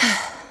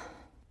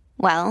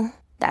 Well,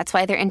 that's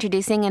why they're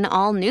introducing an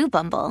all-new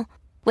Bumble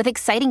with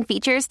exciting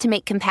features to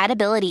make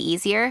compatibility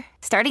easier,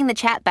 starting the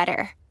chat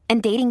better,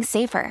 and dating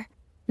safer.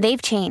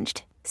 They've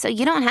changed, so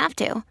you don't have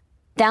to.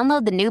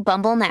 Download the new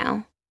Bumble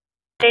now.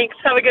 Thanks.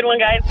 Have a good one,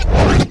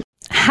 guys.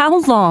 How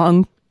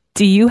long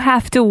do you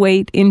have to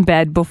wait in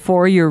bed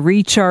before you're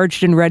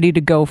recharged and ready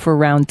to go for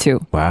round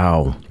 2?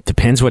 Wow.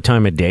 Depends what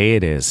time of day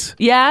it is.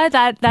 Yeah,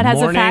 that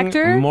has a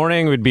factor.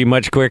 Morning would be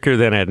much quicker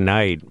than at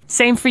night.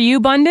 Same for you,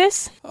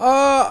 Bundus?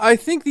 I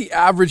think the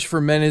average for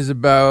men is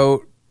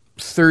about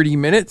 30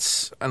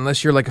 minutes.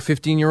 Unless you're like a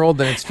 15-year-old,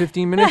 then it's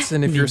 15 minutes.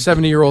 And if you're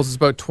 70-year-olds, it's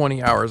about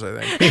 20 hours,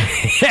 I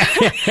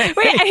think.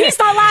 Wait, and he's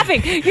not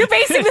laughing. You're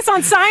basing this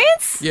on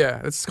science?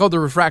 Yeah, it's called the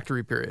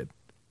refractory period.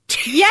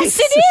 Yes,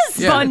 it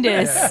is,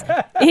 Bundus.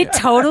 It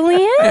totally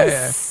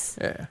is.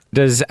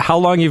 Does how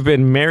long you've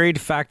been married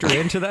factor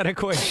into that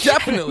equation?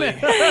 Definitely.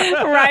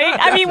 Right?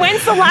 I mean,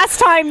 when's the last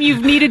time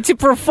you've needed to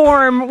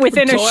perform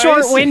within a Twice?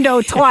 short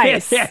window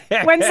twice?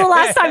 When's the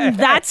last time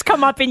that's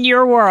come up in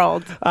your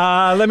world?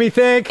 Let me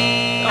think. Oh,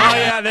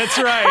 yeah, that's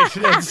right.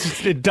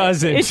 It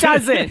doesn't. It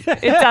doesn't.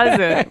 It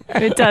doesn't.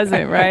 It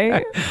doesn't,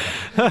 right?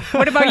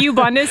 What about you,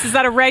 Bundus? Is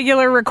that a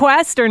regular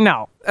request or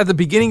no? At the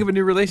beginning of a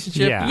new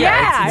relationship,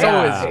 Yeah. it's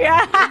always.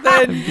 Yeah.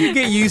 Then you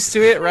get used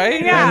to it,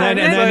 right? Yeah. And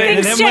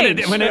then Things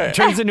when change. it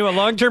turns into a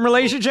long-term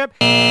relationship,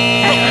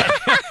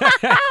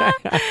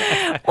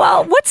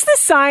 Well, what's the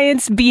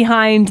science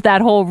behind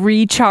that whole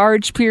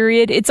recharge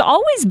period? It's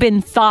always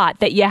been thought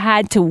that you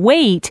had to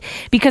wait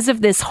because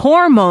of this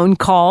hormone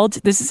called,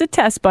 this is a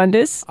test,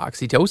 Bundus.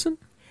 Oxytocin?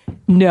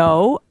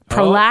 No,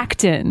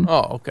 prolactin.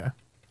 Oh, okay.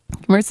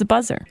 Where's the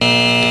buzzer?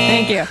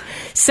 Thank you.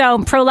 So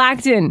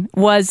prolactin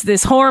was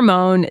this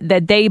hormone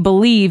that they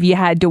believe you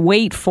had to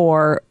wait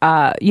for.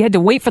 You had to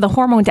wait for the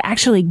hormone to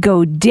actually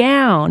go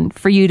down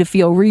for you to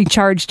feel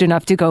recharged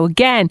enough to go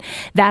again.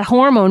 That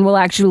hormone will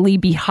actually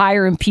be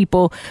higher in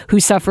people who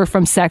suffer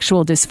from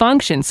sexual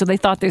dysfunction. So they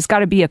thought there's got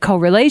to be a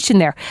correlation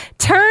there.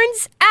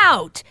 Turns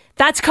out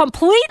that's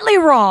completely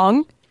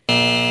wrong.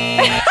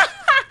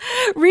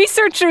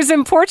 Researchers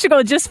in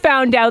Portugal just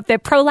found out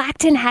that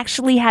prolactin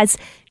actually has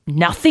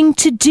nothing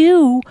to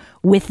do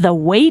with the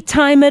wait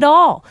time at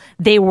all.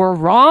 They were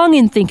wrong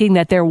in thinking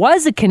that there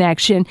was a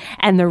connection,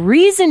 and the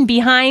reason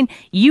behind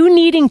you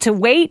needing to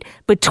wait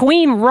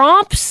between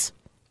romps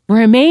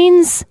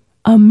remains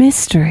a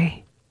mystery.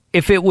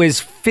 If it was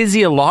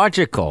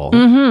physiological,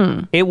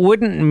 it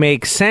wouldn't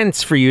make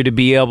sense for you to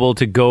be able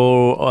to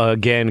go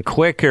again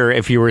quicker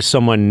if you were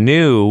someone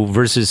new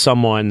versus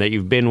someone that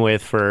you've been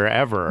with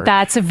forever.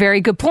 That's a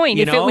very good point.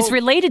 You If know? it was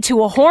related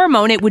to a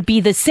hormone, it would be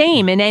the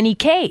same in any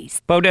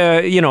case. But,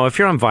 if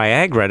you're on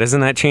Viagra,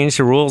 doesn't that change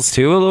the rules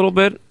too a little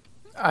bit?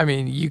 I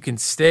mean, you can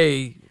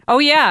stay, Oh,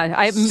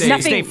 yeah. Stay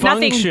Nothing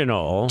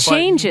functional. but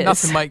changes.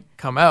 nothing might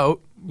come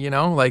out,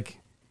 like...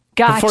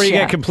 Gotcha. Before you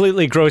get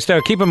completely grossed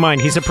out, keep in mind,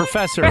 he's a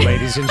professor,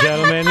 ladies and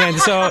gentlemen. And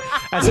so,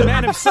 as a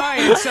man of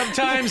science,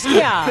 sometimes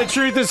the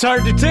truth is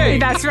hard to take.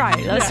 That's right.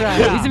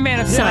 He's a man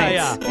of science.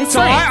 Yeah. It's So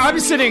science. I'm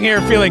sitting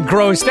here feeling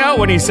grossed out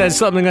when he says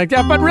something like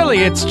that, but really,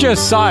 it's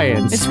just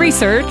science. It's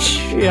research.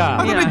 Yeah.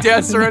 I'm a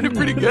dance around it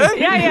pretty good.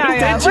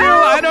 Yeah. Did you?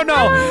 I don't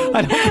know.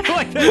 I don't feel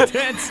like the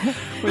dance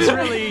was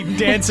really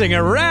dancing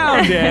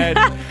around it.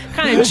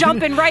 Kind of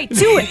jumping right to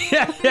it.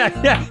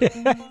 Yeah.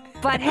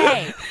 But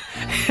hey,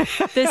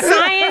 the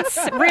science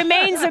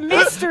remains a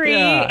mystery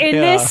in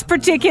Yeah. this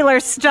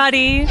particular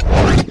study.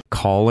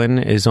 Colin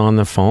is on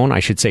the phone. I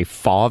should say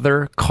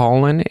Father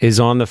Colin is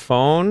on the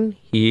phone.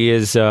 He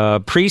is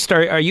a priest.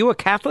 Are you a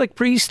Catholic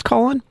priest,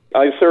 Colin?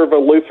 I serve a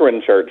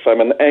Lutheran church. I'm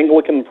an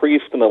Anglican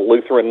priest in a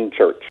Lutheran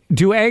church.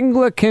 Do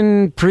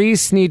Anglican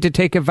priests need to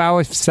take a vow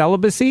of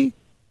celibacy?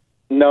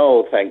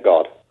 No, thank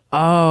God.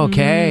 Oh,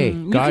 okay.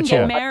 You Gotcha.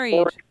 can get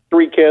married.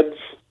 3 kids.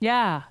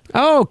 Yeah.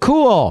 Oh,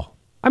 cool.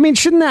 I mean,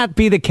 shouldn't that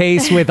be the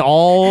case with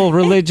all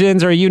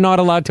religions? Or are you not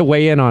allowed to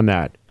weigh in on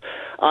that?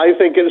 I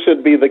think it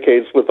should be the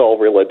case with all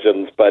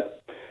religions,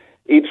 but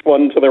each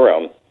one to their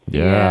own.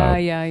 Yeah.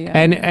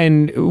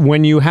 And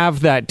when you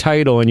have that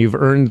title and you've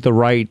earned the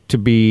right to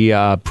be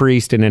a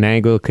priest in an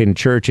Anglican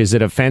church, is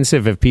it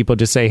offensive if people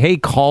just say, "Hey,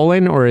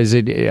 Colin," or is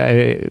it,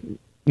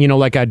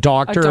 like a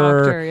doctor? A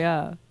doctor,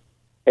 yeah.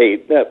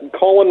 Hey,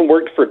 Colin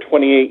worked for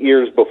 28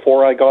 years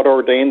before I got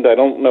ordained. I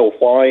don't know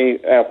why,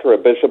 after a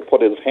bishop put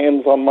his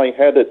hands on my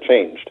head, it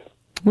changed.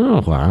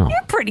 Oh, wow.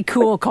 You're pretty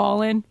cool,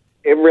 Colin.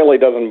 It really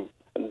doesn't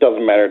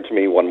matter to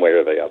me one way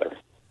or the other.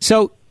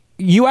 So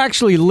you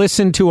actually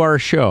listen to our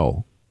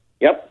show.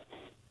 Yep.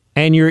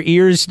 And your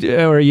ears,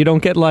 or you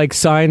don't get like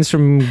signs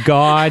from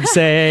God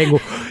saying,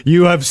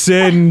 "You have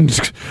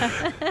sinned."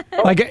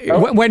 Like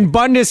when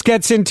Bundes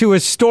gets into a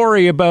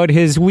story about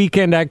his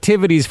weekend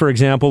activities, for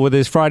example, with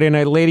his Friday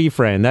night lady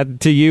friend,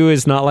 that to you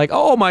is not like,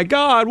 "Oh my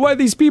God, why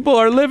these people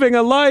are living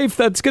a life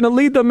that's going to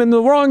lead them in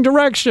the wrong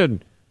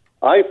direction."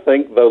 I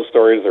think those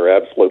stories are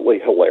absolutely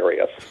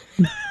hilarious.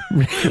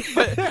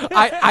 But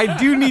I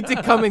do need to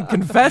come and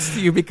confess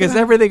to you because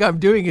everything I'm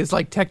doing is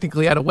like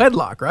technically out of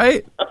wedlock,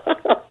 right?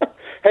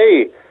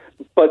 Hey,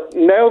 but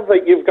now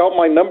that you've got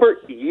my number,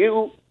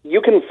 you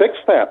can fix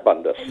that,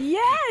 Bundes.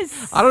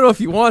 Yes. I don't know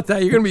if you want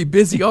that. You're going to be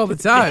busy all the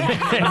time.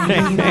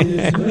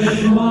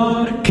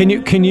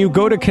 Can you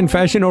go to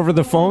confession over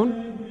the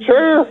phone?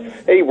 Sure.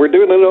 Hey, we're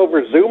doing it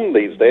over Zoom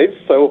these days,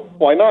 so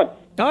why not?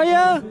 Oh,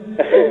 yeah.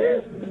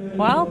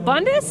 Well,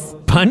 Bundes?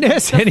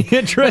 Bundes, any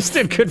interest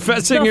in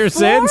confessing your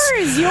floor sins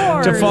is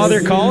yours. to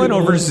Father Colin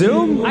over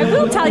Zoom? I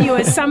will tell you,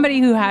 as somebody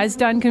who has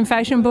done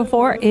confession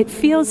before, it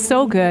feels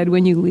so good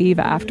when you leave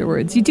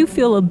afterwards. You do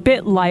feel a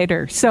bit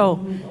lighter.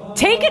 So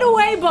take it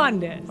away,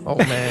 Bundes. Oh,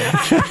 man.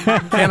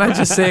 Can't I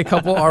just say a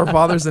couple Our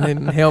Fathers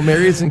and Hail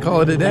Marys and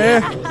call it a day?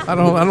 I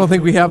don't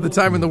think we have the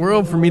time in the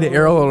world for me to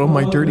air out all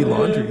my dirty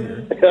laundry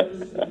here.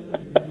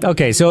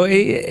 Okay, so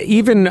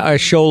even a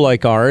show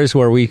like ours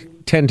where we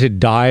tend to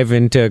dive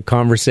into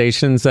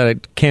conversations that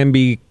it can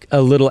be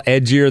a little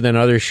edgier than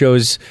other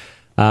shows,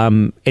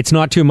 it's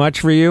not too much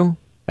for you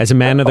as a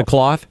man of the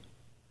cloth?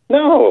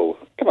 No,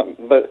 come on.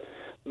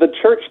 The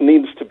church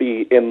needs to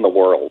be in the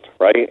world,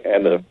 right?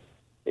 And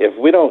if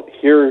we don't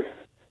hear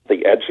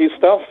the edgy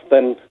stuff,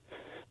 then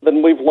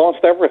we've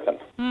lost everything.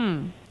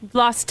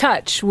 Lost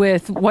touch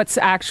with what's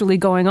actually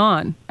going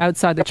on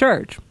outside the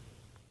church.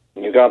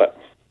 You got it.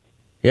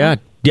 Yeah.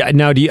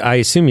 Now, I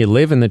assume you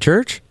live in the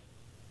church?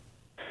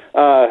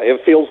 It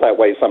feels that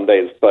way some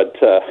days, but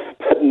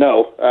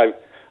no,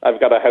 I've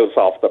got a house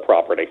off the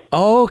property.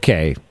 Oh,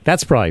 okay.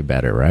 That's probably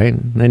better, right?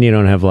 Then you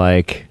don't have,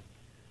 like,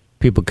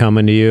 people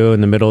coming to you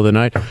in the middle of the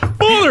night.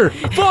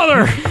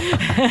 Father!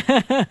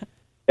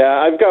 Yeah,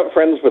 I've got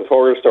friends with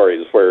horror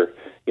stories where,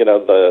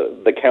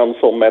 the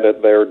council met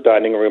at their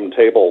dining room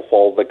table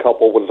while the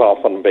couple was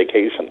off on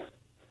vacation.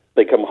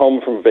 they come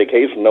home from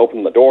vacation,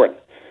 open the door, and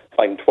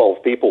find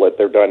 12 people at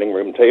their dining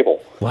room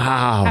table.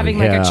 Wow. Having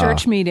like a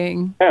church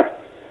meeting. Yeah.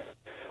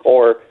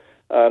 Or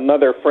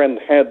another friend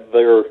had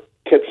their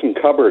kitchen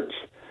cupboards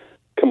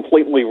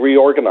completely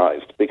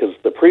reorganized because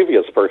the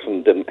previous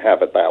person didn't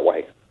have it that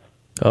way.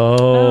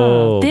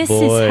 Oh, this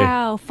boy. is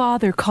how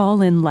Father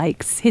Colin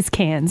likes his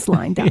cans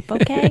lined up,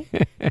 okay?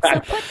 So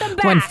put them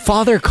back. When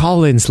Father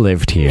Collins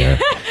lived here,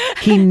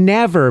 he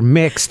never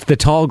mixed the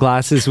tall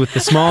glasses with the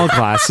small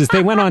glasses.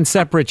 They went on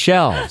separate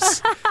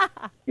shelves.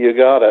 You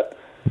got it.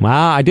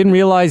 Wow, I didn't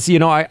realize,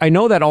 I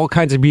know that all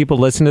kinds of people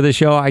listen to the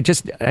show. I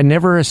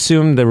never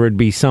assumed there would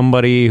be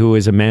somebody who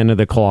is a man of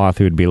the cloth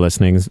who would be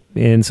listening.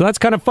 And so that's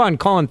kind of fun.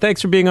 Colin, thanks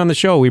for being on the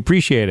show. We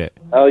appreciate it.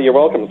 Oh, you're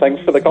welcome.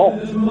 Thanks for the call.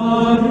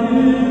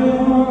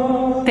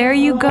 There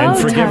you go, And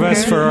forgive Tucker.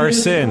 us for our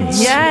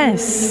sins.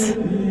 Yes.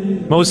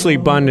 Mostly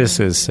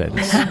Bundus's sins.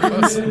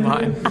 Most of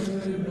mine.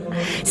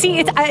 See,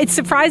 it's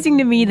surprising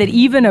to me that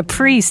even a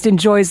priest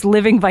enjoys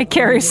living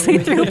vicariously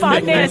through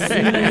Bundus.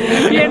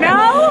 You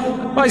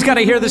know? Well, he's got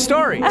to hear the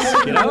stories,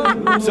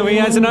 so he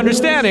has an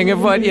understanding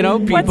of what,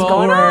 people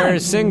going who are on?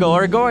 single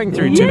are going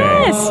through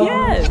today.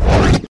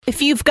 Yes.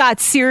 If you've got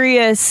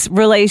serious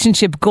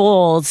relationship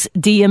goals,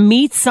 do you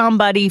meet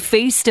somebody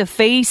face to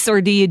face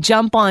or do you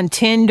jump on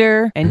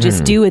Tinder and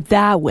just do it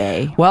that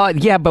way? Well,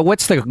 yeah, but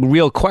what's the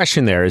real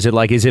question there? Is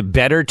it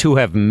better to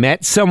have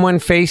met someone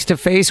face to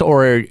face,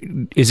 or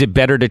is it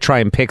better to try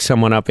and pick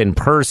someone up in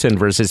person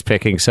versus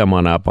picking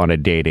someone up on a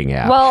dating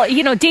app? Well,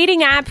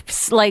 dating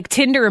apps like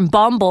Tinder and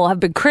Bumble have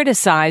been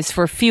criticized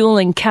for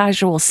fueling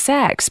casual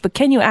sex, but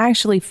can you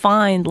actually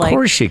find of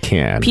course you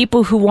can.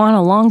 people who want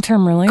a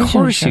long-term relationship? Of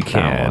course you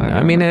can.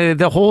 I mean,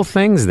 the whole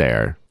thing's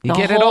there. You The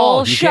get it all.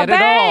 whole You get it all.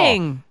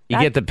 shebang. You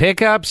get the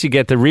pickups. You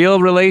get the real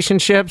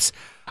relationships.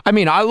 I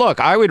mean, I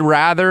would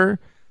rather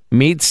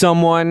meet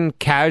someone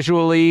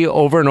casually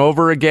over and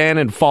over again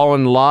and fall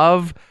in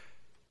love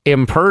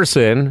in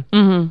person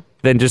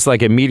than just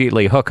like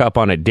immediately hook up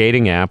on a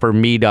dating app or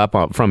meet up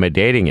from a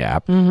dating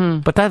app.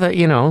 But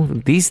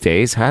that, these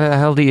days, how the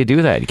hell do you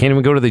do that? You can't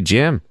even go to the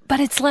gym. But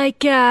it's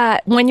like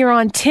when you're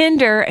on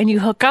Tinder and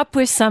you hook up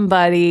with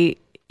somebody,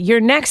 your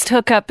next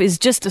hookup is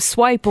just a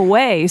swipe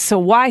away. So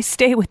why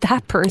stay with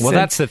that person? Well,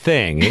 that's the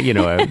thing.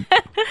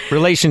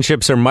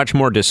 Relationships are much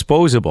more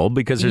disposable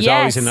because there's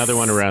always Yes. another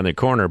one around the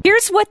corner.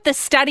 Here's what the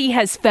study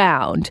has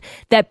found,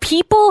 that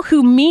people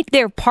who meet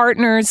their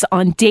partners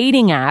on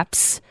dating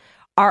apps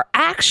are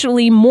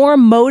actually more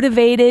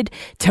motivated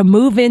to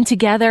move in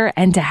together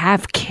and to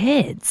have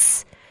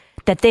kids.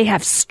 That they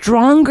have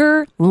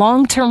stronger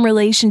long-term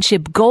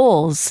relationship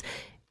goals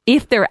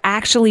if they're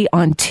actually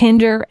on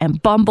Tinder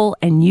and Bumble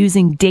and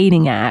using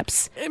dating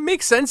apps. It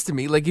makes sense to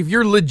me. Like, if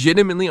you're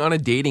legitimately on a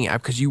dating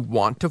app because you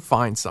want to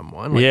find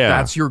someone, like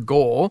that's your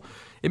goal,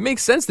 it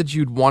makes sense that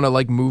you'd want to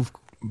like move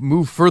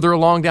further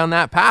along down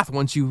that path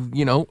once you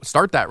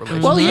start that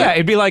relationship. Well, yeah,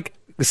 it'd be like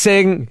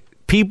saying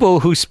people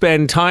who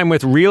spend time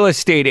with real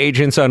estate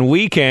agents on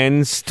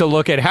weekends to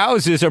look at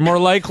houses are more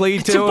likely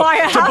to buy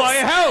a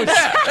house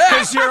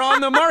because you're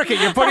on the market.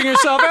 You're putting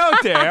yourself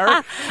out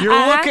there.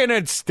 You're looking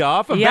at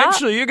stuff.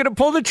 Eventually, you're going to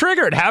pull the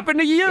trigger. It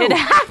happened to you. It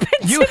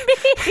happened to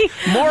me.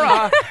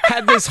 Maura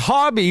had this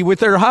hobby with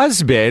her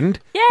husband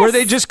Yes. where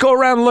they just go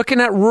around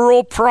looking at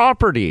rural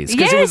properties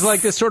because it was Yes.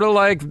 like this sort of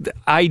like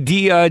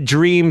idea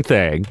dream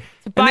thing.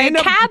 Buy And a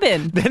they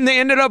cabin. Then they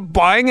ended up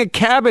buying a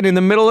cabin in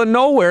the middle of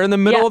nowhere in the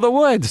middle Yeah. of the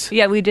woods.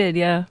 Yeah, we did.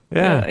 Yeah.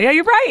 Yeah. Yeah,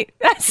 you're right.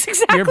 That's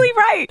exactly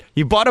right.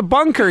 You bought a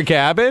bunker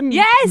cabin.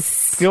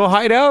 Yes. You'll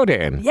hide out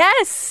in.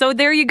 Yes. So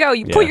there you go.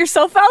 You Yeah. put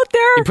yourself out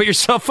there. You put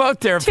yourself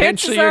out there. Eventually,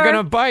 Chances you're are- going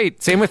to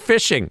bite. Same with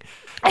fishing.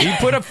 You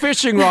put a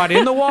fishing rod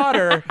in the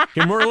water,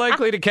 you're more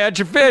likely to catch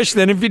a fish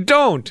than if you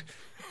don't.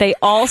 They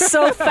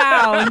also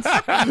found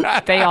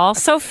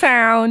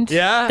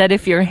Yeah? that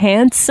if you're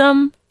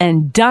handsome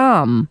and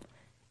dumb,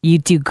 you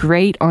do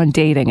great on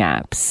dating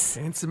apps.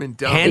 handsome and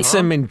dumb.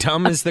 Handsome and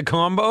dumb is the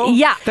combo?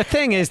 Yeah. The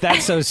thing is,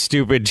 that's so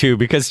stupid, too,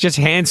 because just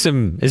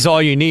handsome is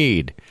all you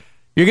need.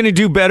 You're going to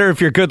do better if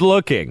you're good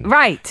looking.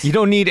 Right. You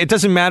don't need, it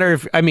doesn't matter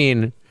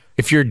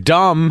if you're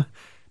dumb.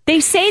 They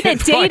say that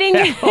dating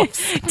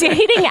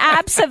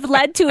apps have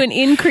led to an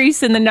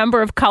increase in the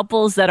number of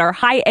couples that are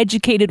high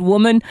educated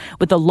women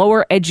with a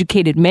lower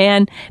educated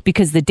man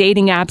because the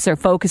dating apps are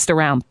focused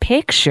around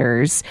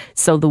pictures,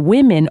 so the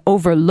women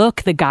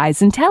overlook the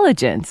guy's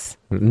intelligence.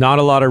 Not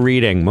a lot of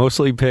reading,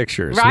 mostly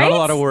pictures. Right? Not a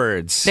lot of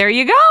words. There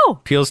you go.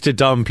 Appeals to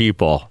dumb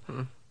people.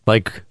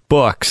 Like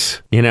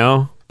books,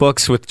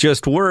 Books with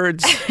just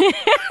words.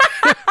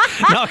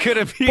 Not going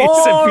to be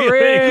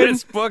Boring.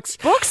 English books.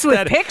 Books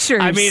with pictures.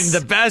 I mean,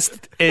 the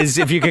best is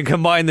if you can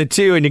combine the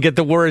two and you get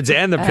the words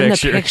and the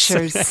pictures. And the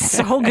pictures.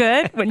 So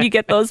good when you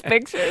get those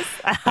pictures.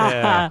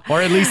 Yeah.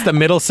 Or at least the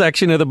middle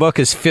section of the book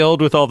is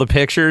filled with all the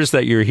pictures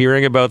that you're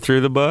hearing about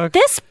through the book.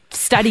 This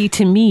study,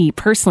 to me,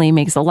 personally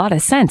makes a lot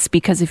of sense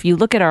because if you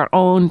look at our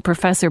own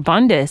Professor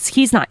Bundus,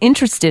 he's not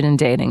interested in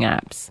dating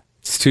apps.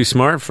 It's too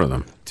smart for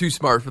them. Too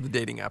smart for the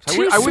dating apps.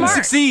 Too I wouldn't smart.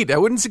 succeed. I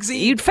wouldn't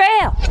succeed. You'd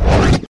fail.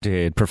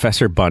 Did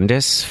Professor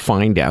Bundus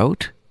find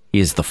out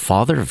is the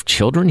father of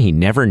children he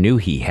never knew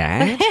he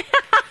had?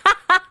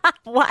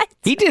 What?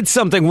 He did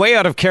something way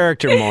out of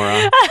character,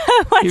 Maura.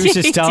 What He was did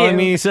just he telling do?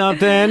 me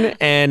something,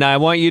 and I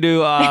want you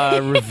to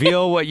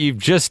reveal what you've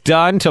just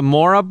done to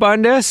Maura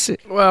Bundes.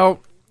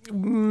 Well,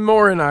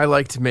 Maura and I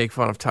like to make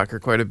fun of Tucker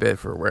quite a bit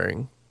for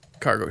wearing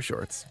cargo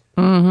shorts.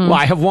 Well,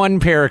 I have one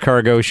pair of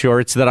cargo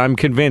shorts that I'm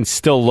convinced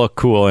still look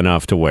cool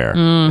enough to wear.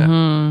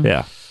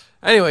 Yeah.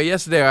 Anyway,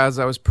 yesterday as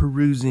I was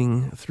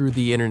perusing through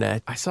the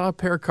internet, I saw a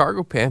pair of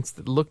cargo pants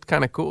that looked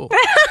kind of cool.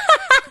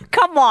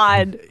 Come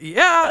on.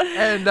 Yeah,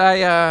 and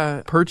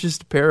I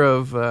purchased a pair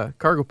of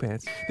cargo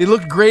pants. They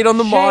looked great on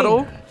the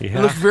model. Yeah.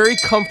 They looked very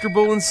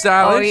comfortable and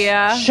stylish. Oh,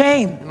 yeah.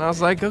 Shame. And I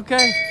was like,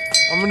 okay,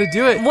 I'm going to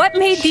do it. What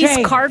made these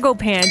Shame. cargo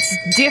pants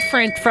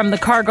different from the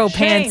cargo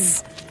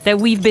pants that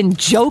we've been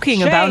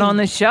joking about on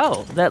the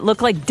show that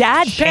look like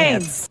dad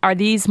pants? Are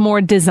these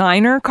more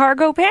designer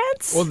cargo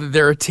pants? Well,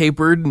 they're a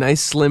tapered, nice,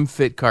 slim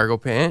fit cargo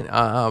pant,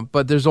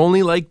 but there's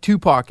only like 2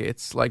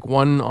 pockets, like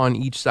one on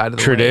each side of the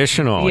leg.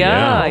 Traditional.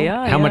 Yeah, Yeah. yeah,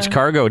 How yeah. much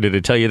cargo? Did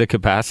it tell you the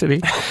capacity?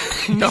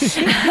 No.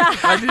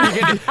 I didn't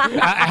get it.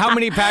 How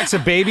many packs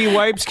of baby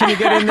wipes can you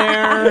get in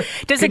there?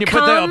 Does can it you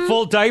put come- the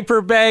full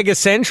diaper bag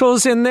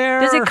essentials in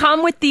there? Does it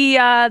come with the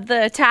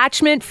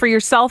attachment for your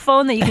cell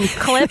phone that you can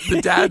clip?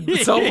 The dad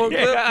cell phone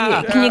clip?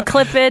 Can you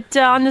clip it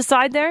on the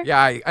side there?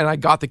 Yeah, and I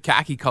got the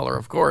khaki color,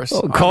 of course.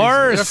 Of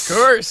course. Of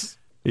course.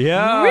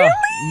 Yeah. Really?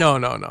 No,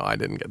 I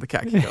didn't get the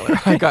khaki color.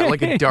 I got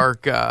like a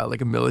dark,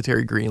 like a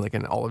military green, like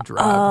an olive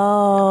drab.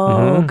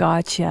 Oh,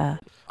 gotcha.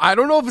 I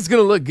don't know if it's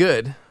going to look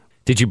good.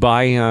 Did you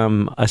buy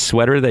a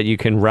sweater that you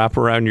can wrap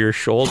around your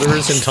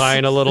shoulders and tie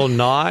in a little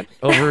knot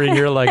over in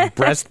your like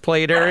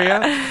breastplate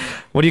area?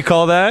 What do you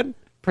call that?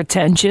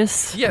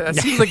 Pretentious. Yeah, that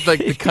seems like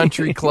the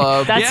country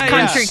club. That's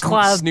country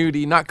club.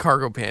 Snooty, not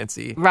cargo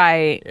pantsy.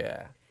 Right.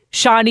 Yeah.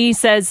 Shawnee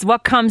says,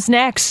 what comes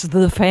next?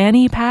 The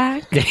fanny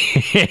pack?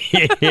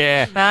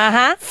 Yeah.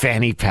 Uh-huh.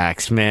 Fanny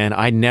packs, man.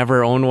 I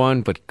never owned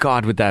one, but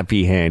God, would that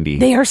be handy?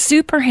 They are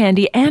super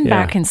handy and Yeah.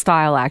 back in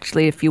style,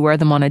 actually, if you wear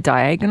them on a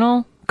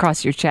diagonal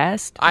across your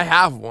chest. I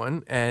have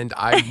one, and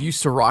I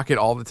used to rock it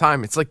all the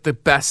time. It's like the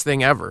best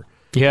thing ever.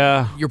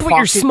 Yeah. Your Put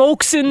your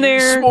smokes in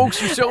there.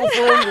 Smokes, your cell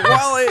phone, your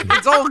wallet.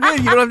 It's all good.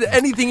 You don't have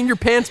anything in your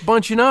pants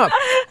bunching up.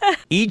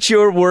 Eat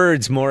your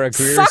words, Maura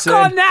Grierson. Suck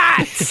on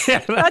that.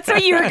 That's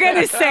what you were going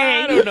to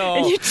say. I don't know.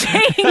 And you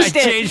changed I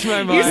it. changed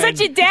my mind. You're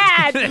such a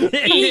dad.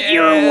 Eat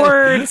your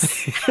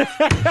words.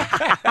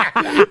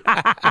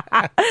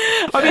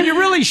 I mean, you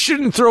really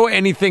shouldn't throw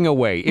anything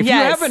away. If you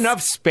Yes. have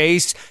enough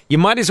space, you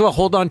might as well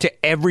hold on to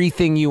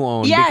everything you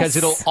own Yes. because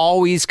it'll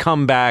always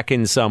come back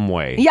in some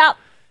way. Yep.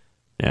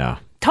 Yeah.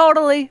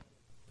 Totally.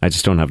 I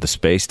just don't have the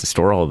space to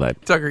store all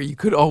that. Tucker, you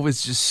could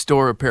always just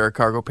store a pair of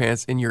cargo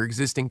pants in your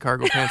existing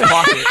cargo pants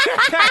pocket.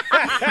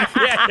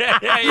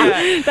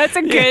 That's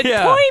a good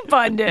Yeah. point,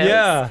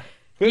 Bundes.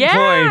 Good point.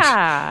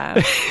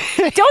 Yeah.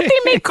 Don't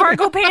they make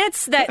cargo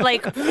pants that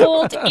like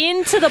fold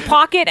into the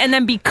pocket and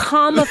then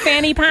become a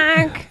fanny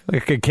pack?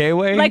 Like a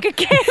K-way? Like a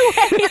K-way.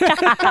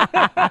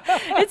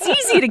 It's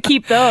easy to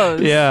keep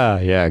those.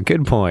 Yeah.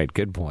 Good point.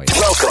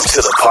 Welcome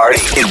to the party.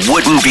 It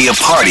wouldn't be a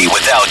party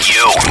without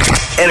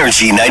you.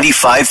 Energy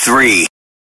 95.3.